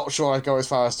sure I'd go as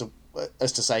far as to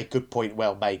say good point,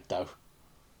 well made, though.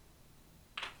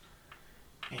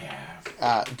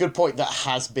 Yeah. Good point that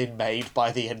has been made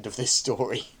by the end of this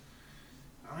story.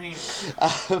 I mean,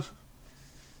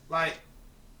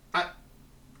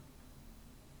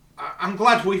 I'm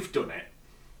glad we've done it.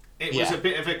 It was a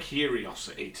bit of a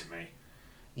curiosity to me.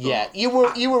 Yeah, you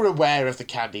were aware of the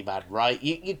Candyman, right?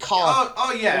 You can't.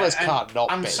 Oh yeah. Almost can't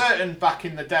not I'm be. certain back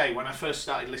in the day when I first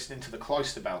started listening to the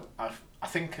Cloister Bell, I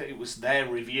think it was their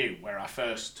review where I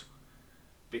first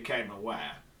became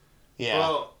aware. Yeah.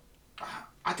 Well,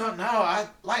 I don't know.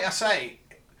 Like I say,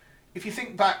 if you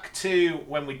think back to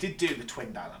when we did do the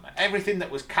Twin Dilemma, everything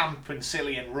that was camp and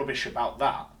silly and rubbish about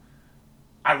that,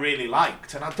 I really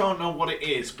liked, and I don't know what it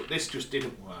is, but this just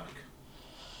didn't work.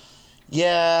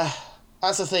 Yeah,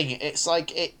 that's the thing. It's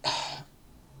like it.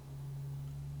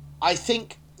 I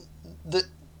think that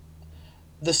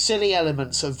the silly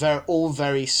elements are all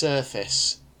very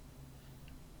surface,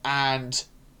 and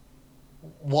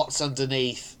what's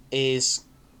underneath is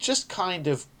just kind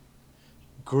of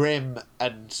grim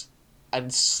and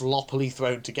sloppily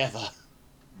thrown together,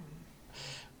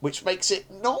 which makes it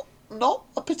not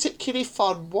a particularly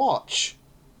fun watch.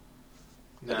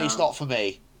 No. At least not for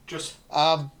me. Just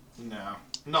no,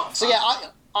 not. So fun. yeah,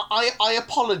 I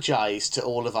apologise to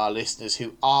all of our listeners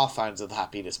who are fans of the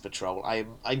Happiness Patrol. I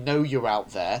know you're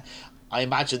out there. I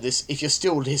imagine this, if you're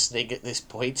still listening at this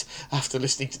point, after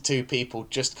listening to two people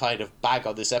just kind of bag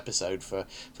on this episode for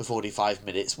 45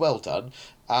 minutes, well done.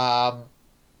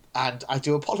 And I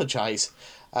do apologise.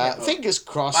 Fingers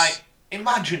crossed. Like,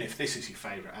 imagine if this is your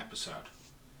favourite episode.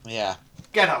 Yeah.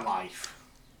 Get a life.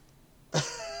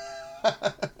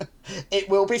 It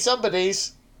will be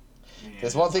somebody's. Yeah.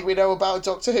 There's one thing we know about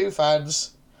Doctor Who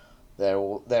fans.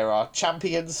 There are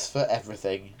champions for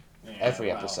everything. Yeah, every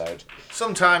well, episode.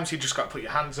 Sometimes you just got to put your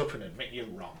hands up and admit you're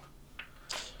wrong.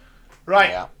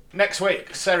 Right, Next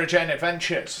week, Sarah Jane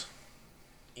Adventures.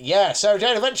 Yeah, Sarah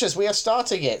Jane Adventures, we are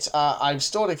starting it. I'm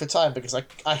stalling for time because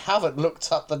I haven't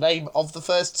looked up the name of the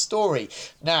first story.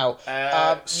 Now,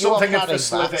 something of the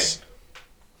Slitheen.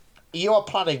 You are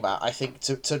planning, Matt, I think,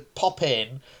 to pop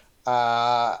in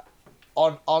on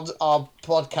our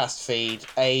podcast feed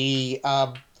a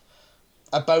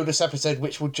bonus episode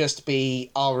which will just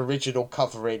be our original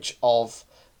coverage of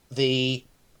the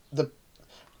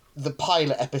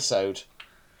pilot episode.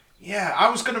 Yeah, I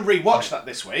was going to rewatch that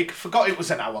this week. Forgot it was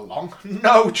an hour long.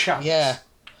 No chance.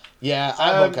 Yeah,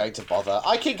 I'm not going to bother.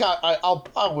 I think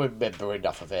I'll remember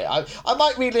enough of it. I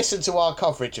might re-listen to our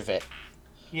coverage of it.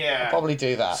 Yeah. I'll probably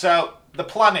do that. So, the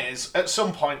plan is, at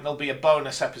some point, there'll be a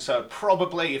bonus episode,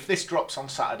 probably, if this drops on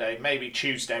Saturday, maybe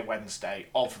Tuesday, Wednesday,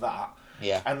 of that.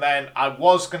 Yeah. And then I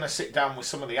was going to sit down with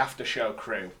some of the after show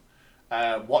crew,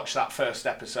 watch that first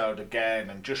episode again,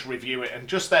 and just review it, and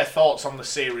just their thoughts on the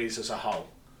series as a whole.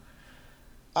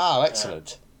 Oh,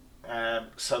 excellent.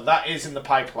 So that is in the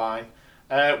pipeline.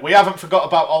 We haven't forgot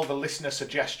about all the listener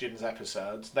suggestions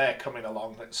episodes. They're coming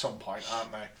along at some point,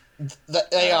 aren't they?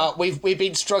 They are. We've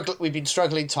been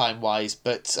struggling time wise,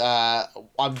 but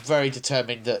I'm very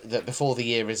determined that before the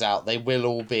year is out, they will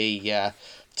all be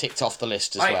ticked off the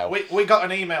list as well. We got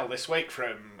an email this week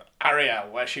from Ariel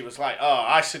where she was like, "Oh,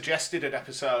 I suggested an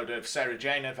episode of Sarah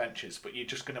Jane Adventures, but you're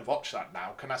just going to watch that now.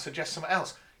 Can I suggest something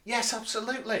else?" Yes,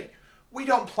 absolutely. We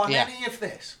don't plan any of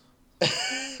this.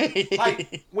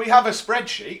 Like, we have a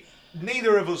spreadsheet.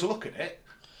 neither of us look at it.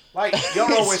 Like,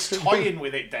 you're always toying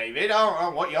with it, David. I don't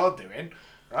know what you're doing,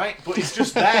 right? But it's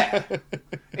just there.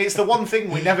 It's the one thing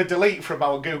we never delete from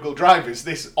our Google Drive is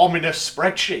this ominous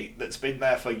spreadsheet that's been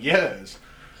there for years.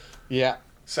 Yeah.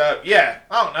 So, yeah,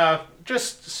 I don't know.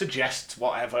 Just suggest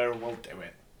whatever and we'll do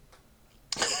it.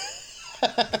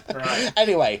 Right.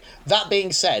 Anyway, that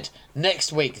being said,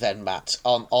 next week then, Matt,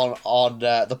 on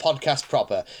the podcast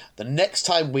proper, the next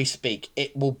time we speak,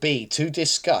 it will be to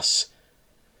discuss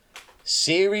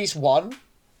Series 1,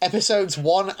 Episodes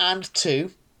 1 and 2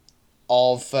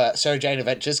 of Sarah Jane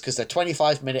Adventures, because they're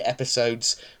 25-minute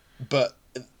episodes, but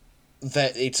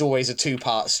it's always a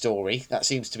two-part story. That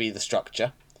seems to be the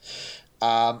structure.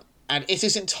 And it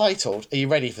is entitled, are you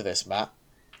ready for this, Matt?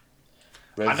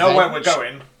 I know where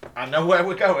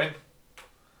we're going.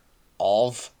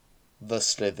 Of the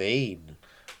Slitheen.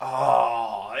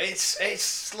 Oh,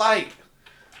 it's like...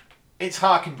 It's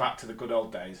harking back to the good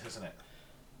old days, isn't it?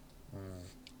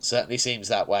 Certainly seems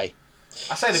that way.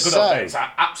 I say the good old days.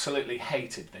 I absolutely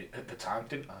hated it at the time,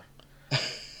 didn't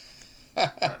I?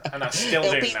 And I still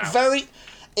do now.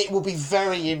 It will be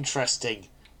very interesting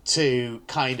to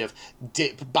kind of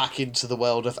dip back into the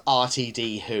world of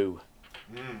RTD Who.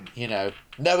 You know,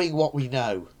 knowing what we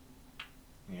know.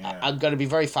 Yeah. I'm going to be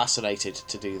very fascinated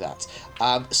to do that.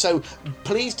 So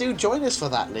please do join us for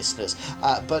that, listeners.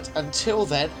 But until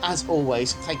then, as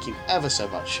always, thank you ever so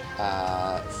much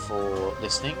for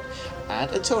listening. And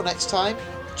until next time,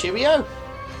 cheerio.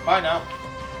 Bye now.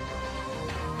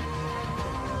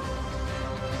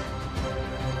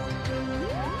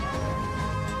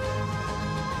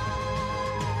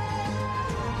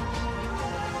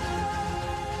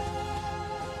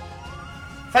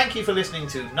 Thank you for listening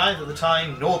to Neither the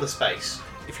Time Nor the Space.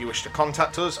 If you wish to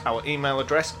contact us, our email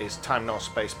address is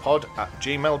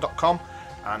timenorspacepod@gmail.com,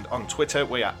 and on Twitter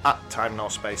we are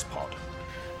 @timenorspacepod.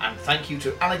 And thank you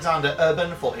to Alexander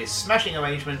Urban for his smashing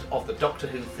arrangement of the Doctor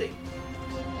Who theme.